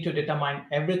you need to determine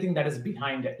everything that is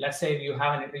behind it. Let's say you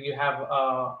have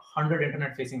 100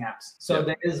 internet-facing apps. So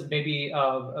there is maybe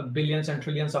billions and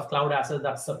trillions of cloud assets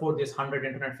that support these 100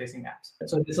 internet-facing apps.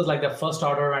 So this is like the first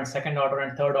order and second order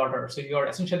and third order. So you're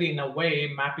essentially in a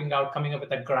way mapping out, coming up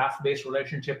with a graph-based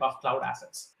relationship of cloud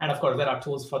assets. And of course, there are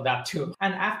tools for that too.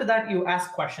 And after that, you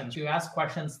ask questions. You ask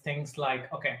questions, things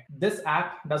like, okay, this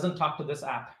app doesn't talk to this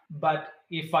app, but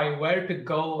if I were to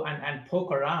go and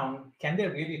poke around, can they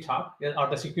really talk? Are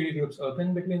the security groups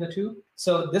open between the two?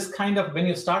 So this kind of, when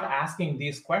you start asking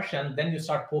these questions, then you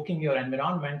start poking your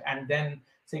environment and then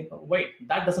saying, wait,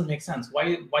 that doesn't make sense.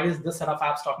 Why is this set of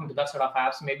apps talking to that set of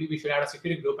apps? Maybe we should add a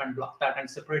security group and block that and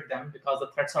separate them because the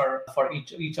threats are for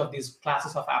each of these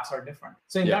classes of apps are different.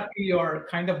 So in that way, you're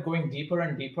kind of going deeper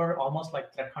and deeper, almost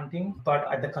like threat hunting, but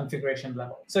at the configuration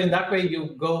level. So in that way,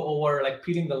 you go over like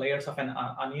peeling the layers of an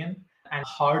onion and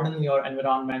harden your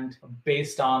environment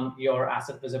based on your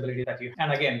asset visibility that you have.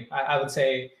 And again, I would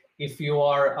say if you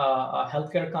are a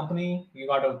healthcare company, you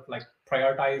got to like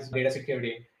prioritize data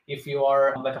security. If you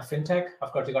are like a fintech,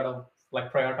 of course, you got to like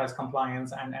prioritize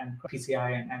compliance and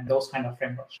PCI and those kind of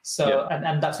frameworks. So,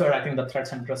 and that's where I think the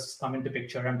threats and risks come into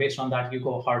picture. And based on that, you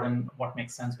go harden what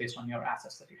makes sense based on your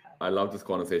assets that you have. I love this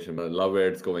conversation, but I love where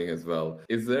it's going as well.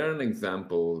 Is there an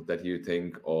example that you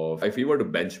think of, if you were to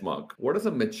benchmark, what does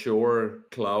a mature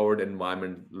cloud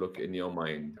environment look in your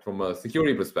mind from a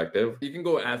security perspective? You can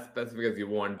go as specific as you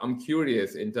want. I'm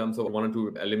curious in terms of one or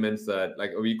two elements that,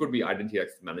 like, we could be identity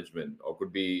access management or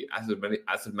could be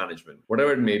asset management,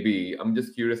 whatever it may be. I'm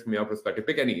just curious from your perspective.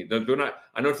 Pick any.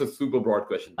 I know it's a super broad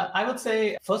question. I would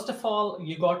say, first of all,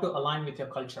 you got to align with your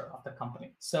culture of the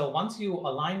company. So once you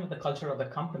align with the culture of the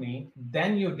company,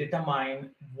 then you determine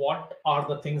what are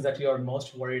the things that you're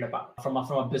most worried about from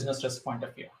a business risk point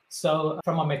of view. So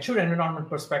from a mature environment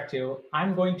perspective,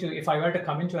 I'm going to, if I were to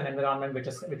come into an environment which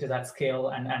is at scale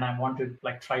and I want to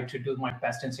like try to do my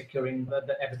best in securing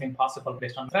everything possible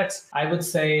based on threats, I would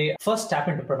say first tap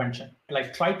into prevention.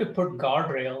 Like try to put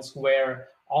guardrails where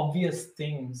obvious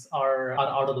things are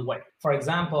out of the way. For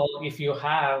example, if you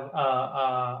have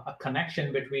a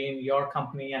connection between your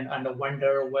company and a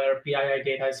vendor where PII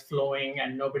data is flowing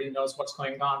and nobody knows what's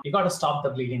going on, you got to stop the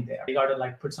bleeding there. You got to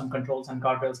like put some controls and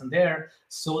guardrails in there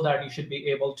so that you should be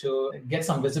able to get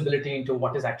some visibility into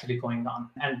what is actually going on.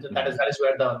 And that is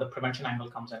where the prevention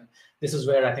angle comes in. This is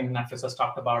where I think Netflix has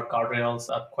talked about guardrails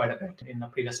quite a bit in the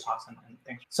previous talks and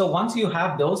things. So once you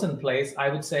have those in place, I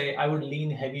would say I would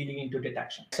lean heavily into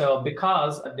detection. So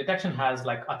because detection has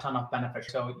like a ton of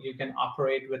benefits. So you can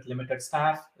operate with limited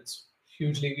staff. It's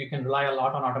hugely, you can rely a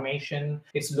lot on automation.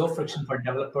 It's low friction for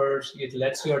developers. It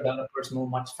lets your developers move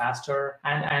much faster.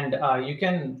 And you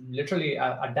can literally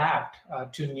adapt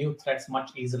to new threats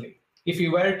much easily. If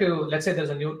you were to, let's say there's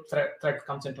a new threat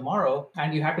comes in tomorrow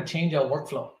and you have to change a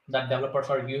workflow that developers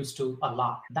are used to a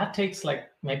lot, that takes like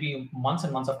maybe months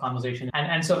and months of conversation.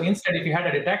 And so instead, if you had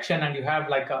a detection and you have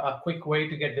like a quick way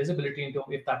to get visibility into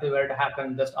if that were to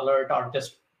happen, just alert or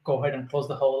just go ahead and close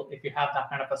the hole if you have that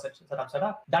kind of a setup set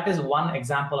up. That is one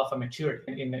example of a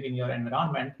maturity in your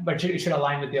environment, but it should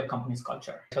align with your company's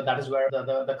culture. So that is where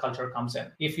the culture comes in.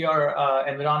 If your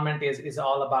environment is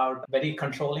all about very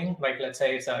controlling, like let's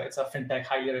say it's a fintech,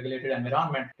 highly regulated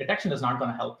environment, detection is not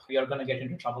going to help. You're going to get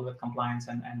into trouble with compliance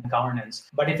and governance.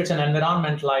 But if it's an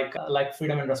environment like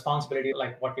freedom and responsibility,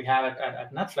 like what we have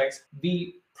at Netflix,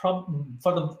 for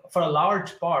a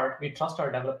large part, we trust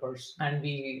our developers and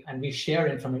we share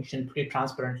information pretty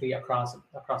transparently across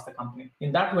the company.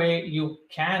 In that way, you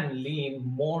can lean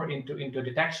more into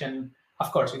detection.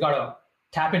 Of course, you got to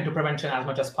tap into prevention as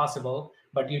much as possible,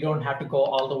 but you don't have to go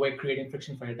all the way creating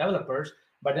friction for your developers.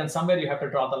 But then somewhere you have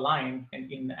to draw the line,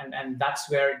 and that's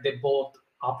where they both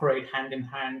operate hand in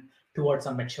hand towards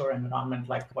a mature environment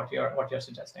like what you're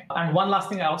suggesting. And one last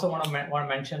thing I also want to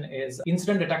mention is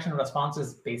incident detection and response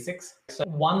is basics. So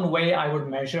one way I would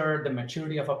measure the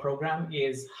maturity of a program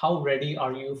is how ready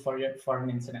are you for an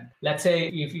incident. Let's say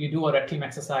if you do a red team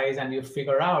exercise and you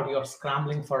figure out you're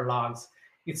scrambling for logs,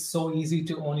 it's so easy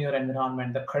to own your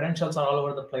environment. The credentials are all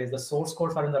over the place. The source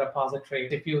codes are in the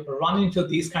repository. If you run into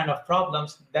these kind of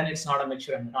problems, then it's not a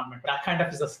mature environment. That kind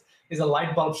of is a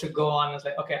light bulb should go on. It's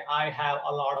like, okay, I have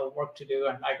a lot of work to do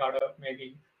and I got to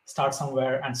maybe start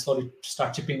somewhere and slowly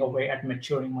start chipping away at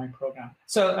maturing my program.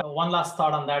 So one last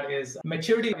thought on that is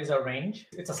maturity is a range.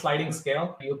 It's a sliding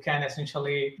scale. You can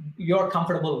essentially, you're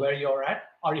comfortable where you're at,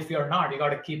 or if you're not, you got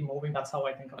to keep moving. That's how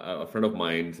I think of it. A friend of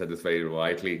mine said this very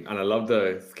rightly. And I love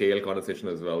the scale conversation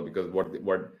as well, because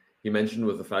what he mentioned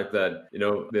was the fact that,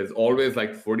 there's always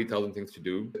like 40,000 things to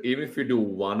do. Even if you do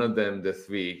one of them this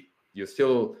week, you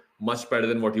still much better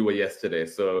than what you were yesterday.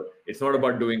 So it's not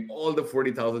about doing all the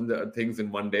 40,000 things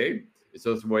in one day. It's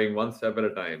just going one step at a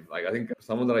time. Like I think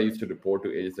someone that I used to report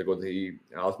to ages ago, he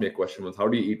asked me a question once, how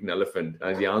do you eat an elephant?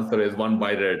 And the answer is one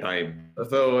bite at a time.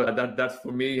 So that's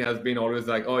for me has been always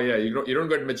like, oh yeah, you don't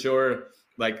get mature,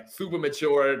 like super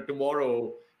mature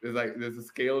tomorrow. There's a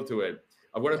scale to it.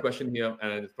 I've got a question here,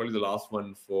 and it's probably the last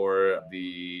one for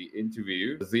the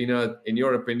interview. Zeenath, in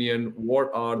your opinion, what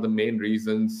are the main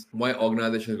reasons why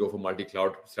organizations go for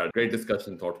multi-cloud strategy? Great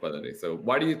discussion thoughts, by the way. So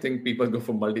why do you think people go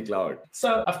for multi-cloud?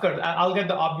 So, of course, I'll get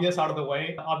the obvious out of the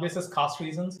way. The obvious is cost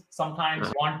reasons. Sometimes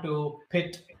you want to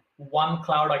pit one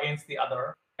cloud against the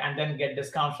other and then get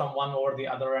discounts from one over the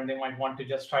other. And they might want to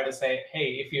just try to say,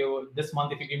 hey, this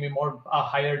month, if you give me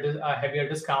heavier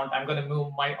discount, I'm going to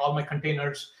move all my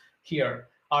containers here.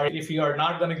 Or if you are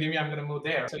not going to give me, I'm going to move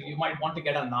there. So you might want to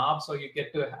get a knob so you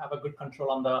get to have a good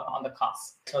control on the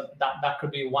costs. So that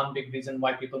could be one big reason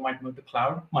why people might move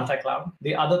to multi-cloud.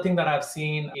 The other thing that I've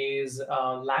seen is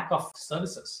lack of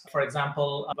services. For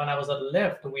example, when I was at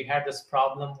Lyft, we had this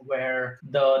problem where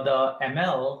the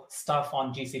ML stuff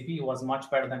on GCP was much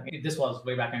better than this was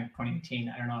way back in 2018.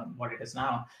 I don't know what it is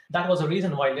now. That was a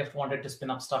reason why Lyft wanted to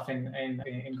spin up stuff in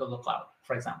Google Cloud,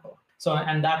 for example. So,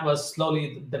 and that was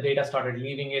slowly the data started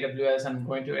leaving AWS and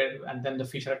going to it, and then the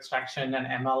feature extraction and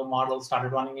ML models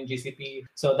started running in GCP.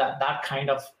 So that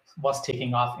kind of was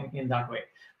taking off in that way.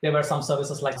 There were some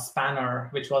services like Spanner,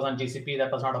 which was on GCP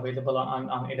that was not available on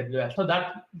AWS. So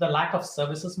that the lack of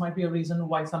services might be a reason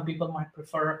why some people might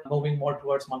prefer moving more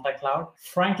towards multi-cloud.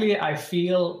 Frankly, I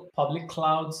feel public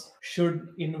clouds should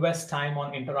invest time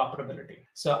on interoperability.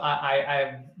 So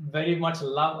I very much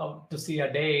love to see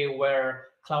a day where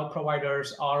cloud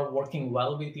providers are working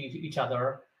well with each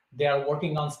other. They are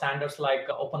working on standards like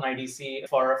OpenIDC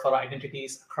for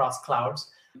identities across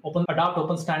clouds. Adopt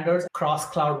open standards,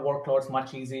 cross-cloud workloads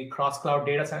much easier, cross-cloud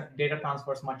data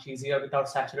transfers much easier without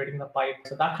saturating the pipe.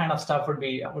 So that kind of stuff would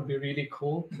be really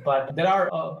cool. But there are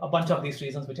a bunch of these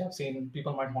reasons which I've seen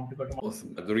people might want to go to.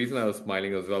 Awesome. The reason I was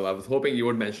smiling as well, I was hoping you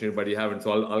would mention it, but you haven't,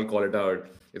 so I'll call it out.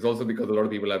 It's also because a lot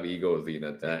of people have egos,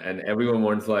 Zeenath, and everyone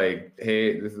wants like,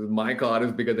 hey, this is my car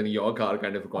is bigger than your car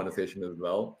kind of a conversation as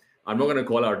well. I'm not going to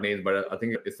call out names, but I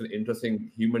think it's an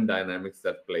interesting human dynamics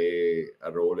that play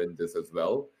a role in this as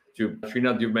well.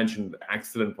 Srinath, you've mentioned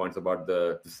excellent points about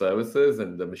the services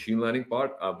and the machine learning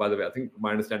part. By the way, I think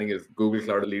my understanding is Google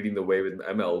Cloud leading the way with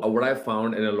ML. What I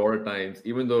found in a lot of times,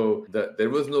 even though there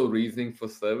was no reasoning for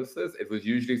services, it was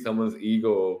usually someone's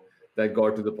ego that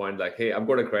got to the point like, hey, I've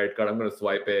got a credit card, I'm going to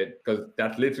swipe it, because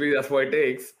that's what it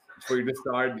takes for you to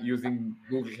start using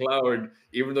Google Cloud,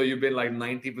 even though you've been like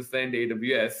 90%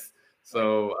 AWS.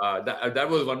 So that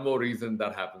was one more reason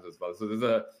that happens as well. So there's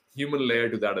a human layer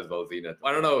to that as well, Zeenath.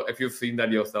 I don't know if you've seen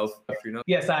that yourself, Srinath.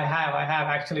 Yes, I have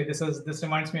actually. This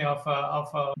reminds me of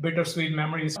bittersweet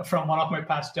memories from one of my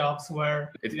past jobs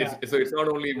where it's not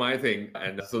only my thing,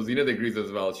 and so Zeenath agrees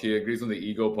as well. She agrees on the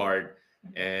ego part.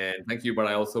 And thank you, but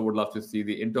I also would love to see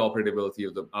the interoperability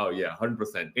of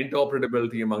 100%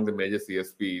 interoperability among the major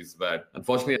CSPs. But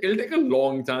unfortunately, it'll take a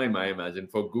long time, I imagine,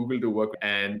 for Google to work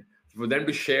and for them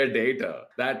to share data.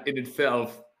 That in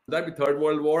itself, would that be third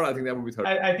world war? I think that would be third.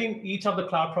 I think each of the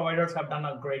cloud providers have done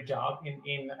a great job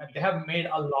in they have made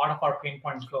a lot of our pain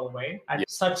points go away at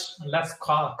such less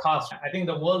cost. I think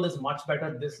the world is much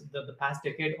better the past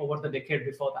decade over the decade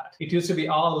before that. It used to be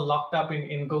all locked up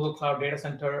in Google Cloud data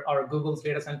center or Google's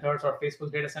data centers or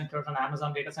Facebook's data centers and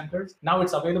Amazon data centers. Now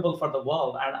it's available for the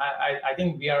world. And I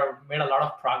think we are made a lot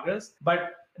of progress,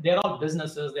 but they're all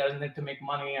businesses. They are in it to make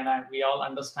money, and we all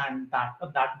understand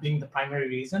that being the primary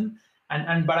reason.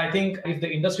 But I think if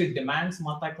the industry demands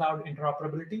multi-cloud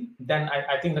interoperability, then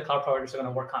I think the cloud providers are going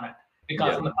to work on it.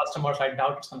 Because from the customers, I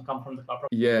doubt it's going to come from the cloud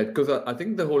provider. Yeah, because I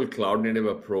think the whole cloud native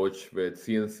approach with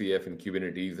CNCF and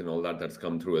Kubernetes and all that's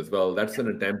come through as well. That's an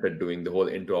attempt at doing the whole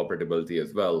interoperability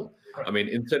as well. Correct. I mean,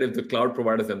 instead if the cloud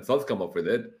providers themselves come up with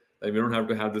it, then we don't have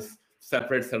to have this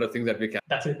separate set of things that we can.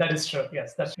 That's it. That is true.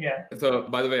 Yes, So,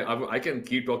 by the way, I can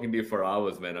keep talking to you for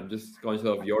hours, man. I'm just conscious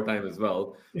of your time as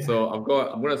well. Yeah. So I'm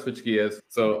going to switch gears.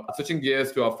 So switching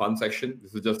gears to our fun section.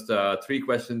 This is just 3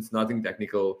 questions, nothing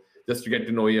technical, just to get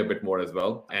to know you a bit more as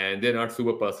well. And they're not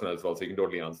super personal as well, so you can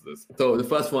totally answer this. So the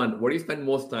first one, what do you spend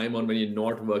most time on when you're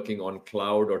not working on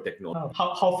cloud or technology?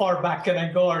 How far back can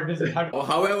I go, or does it have? Or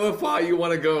however far you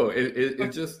want to go.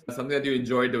 It's just something that you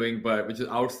enjoy doing, but which is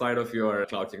outside of your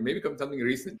cloud thing. Maybe something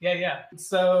recent. Yeah.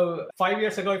 So 5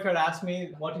 years ago, if you had asked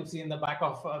me what you see in the back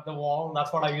of the wall,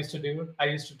 that's what I used to do. I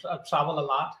used to travel a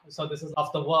lot. So this is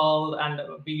of the world, and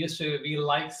we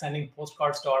like sending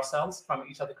postcards to ourselves from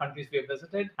each of the countries we have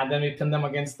visited, and and then we pinned them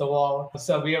against the wall.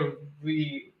 So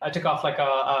I took off like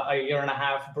a year and a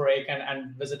half break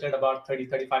and visited about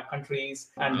 35 countries.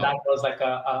 And that was like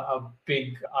a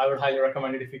big, I would highly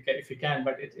recommend it if you can,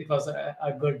 but it was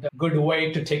a good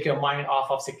way to take your mind off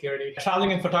of security.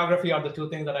 Traveling and photography are the two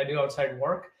things that I do outside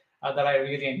work that I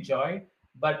really enjoy.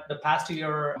 But the past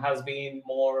year has been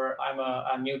more, I'm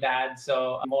a new dad,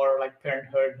 so more like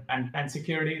parenthood and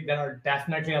security. There are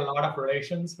definitely a lot of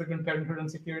relations between parenthood and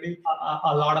security,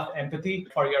 a lot of empathy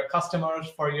for your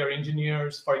customers, for your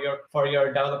engineers, for your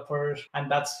developers. And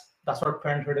that's what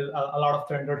parenthood is. A lot of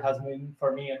parenthood has been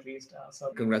for me, at least.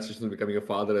 So congratulations on becoming a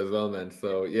father as well, man.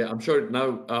 So yeah, I'm sure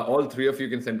now all three of you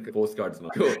can send postcards now.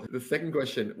 Cool. The second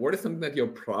question: what is something that you're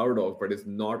proud of but is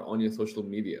not on your social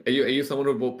media? Are you someone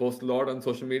who posts a lot on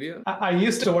social media? I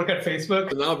used to work at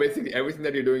Facebook. So now basically everything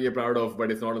that you're doing you're proud of,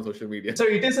 but it's not on social media. So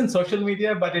it is in social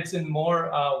media, but it's in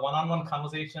more one-on-one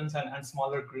conversations and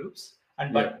smaller groups.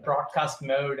 But broadcast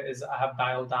mode I have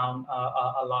dialed down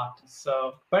a lot.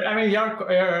 So, but I mean,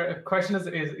 your question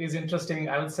is interesting.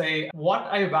 I would say what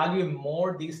I value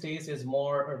more these days is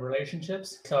more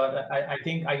relationships. So I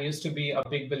think I used to be a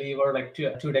big believer like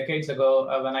two decades ago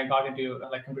when I got into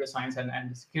like computer science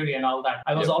and security and all that.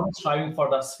 I was always striving for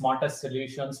the smartest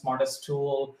solution, smartest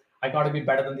tool. I got to be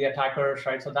better than the attackers,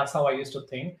 right? So that's how I used to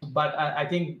think. But I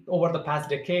think over the past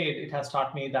decade, it has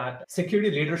taught me that security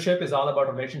leadership is all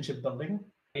about relationship building.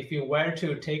 If you were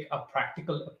to take a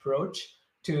practical approach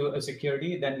to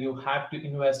security, then you have to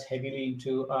invest heavily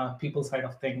into people side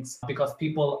of things, because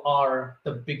people are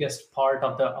the biggest part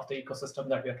of the ecosystem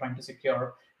that we are trying to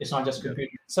secure. It's not just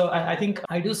computing. So I think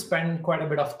I do spend quite a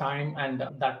bit of time, and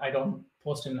that I don't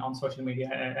post on social media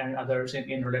and others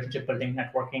in relationship building,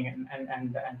 networking,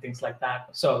 and things like that.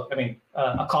 So, I mean,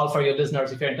 a call for your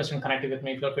listeners. If you're interested in connecting with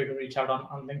me, feel free to reach out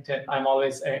on LinkedIn. I'm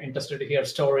always interested to hear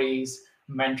stories,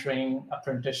 mentoring,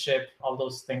 apprenticeship. All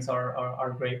those things are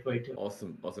a great way to.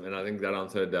 Awesome. And I think that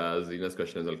answered Zeena's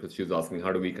question as well, because she was asking,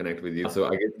 how do we connect with you? So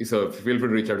feel free to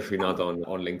reach out to Srinath on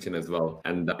LinkedIn as well.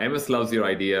 And MS loves your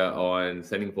idea on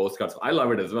sending postcards. I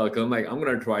love it as well, because I'm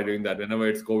going to try doing that whenever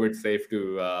it's COVID safe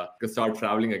to start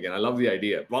traveling again. I love the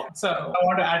idea. Well, so I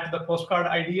want to add to the postcard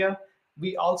idea.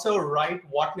 We also write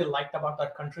what we liked about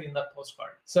that country in that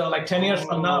postcard. So like 10 years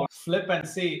from now, flip and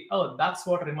see, oh, that's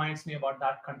what reminds me about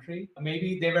that country.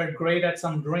 Maybe they were great at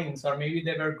some drinks, or maybe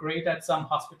they were great at some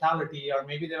hospitality, or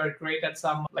maybe they were great at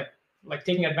some like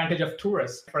taking advantage of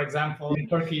tourists, for example, in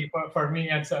Turkey for me.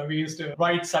 And so we used to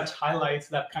write such highlights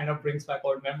that kind of brings back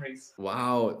old memories.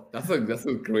 Wow, that's a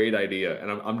great idea.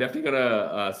 And I'm definitely going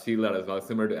to steal that as well,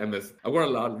 similar to MS. I've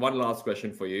got one last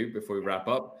question for you before we wrap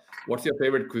up. What's your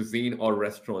favorite cuisine or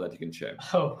restaurant that you can share?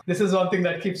 Oh, this is one thing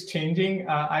that keeps changing.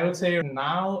 I would say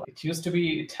now it used to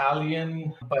be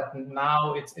Italian, but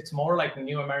now it's more like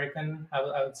New American.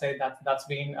 I would say that's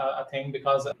been a thing,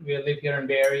 because we live here in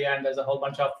Bay Area and there's a whole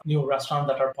bunch of new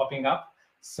restaurants that are popping up.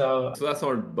 So that's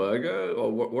not burger, or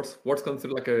what's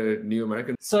considered like a New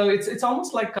American? So it's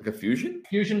almost like a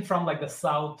fusion from like the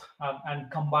South and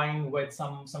combined with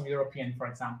some European, for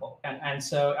example. And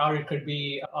so, or it could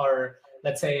be, or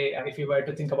let's say if you were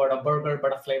to think about a burger,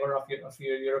 but a flavor of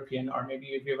your European, or maybe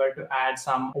if you were to add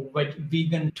some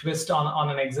vegan twist on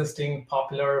an existing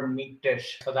popular meat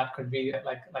dish. So that could be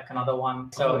like another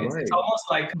one. So it's almost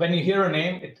like when you hear a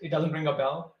name, it doesn't ring a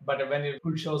bell, but when your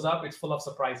food shows up, it's full of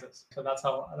surprises. So that's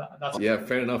yeah,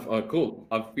 fair enough. Cool.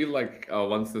 I feel like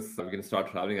once we can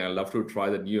start traveling, I'd love to try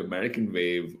the New American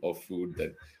wave of food.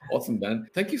 That awesome, Dan.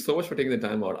 Thank you so much for taking the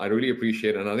time out. I really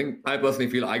appreciate it. And I think I personally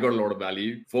feel I got a lot of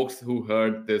value. Folks who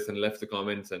heard this and left the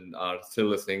comments and are still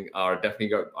listening are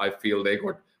definitely I feel they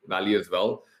got value as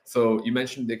well. So you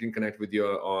mentioned they can connect with you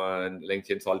on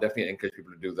LinkedIn, so I'll definitely encourage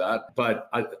people to do that. But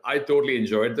I totally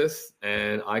enjoyed this,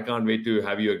 and I can't wait to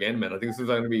have you again, man. I think this is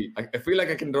going to be, I feel like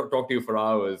I can talk to you for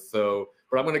hours.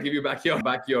 But I'm going to give you back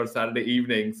your Saturday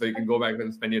evening, so you can go back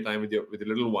and spend your time with your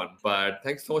little one. But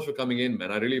thanks so much for coming in,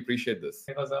 man. I really appreciate this.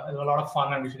 It was a lot of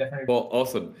fun, and we should definitely. Well,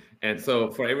 awesome. And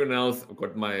so for everyone else, I've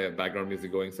got my background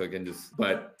music going, so I can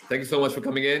but thank you so much for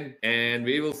coming in, and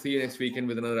we will see you next weekend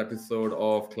with another episode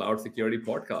of Cloud Security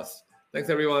Podcast. Thanks,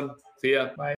 everyone. See ya.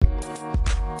 Bye.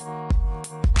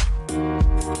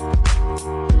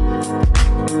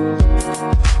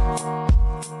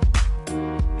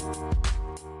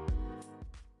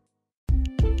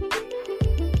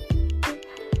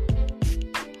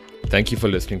 Thank you for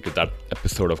listening to that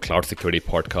episode of Cloud Security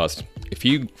Podcast. If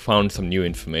you found some new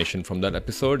information from that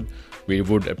episode, we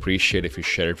would appreciate if you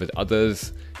share it with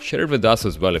others. Share it with us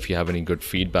as well if you have any good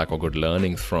feedback or good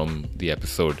learnings from the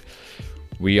episode.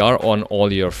 We are on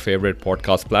all your favorite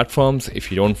podcast platforms. If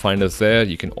you don't find us there,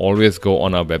 you can always go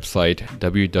on our website,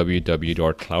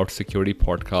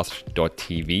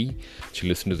 www.cloudsecuritypodcast.tv, to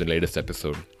listen to the latest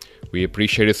episode. We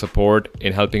appreciate your support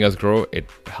in helping us grow. It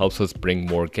helps us bring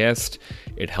more guests.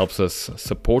 It helps us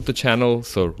support the channel.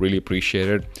 So really appreciate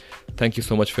it. Thank you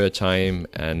so much for your time,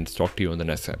 and talk to you on the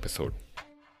next episode.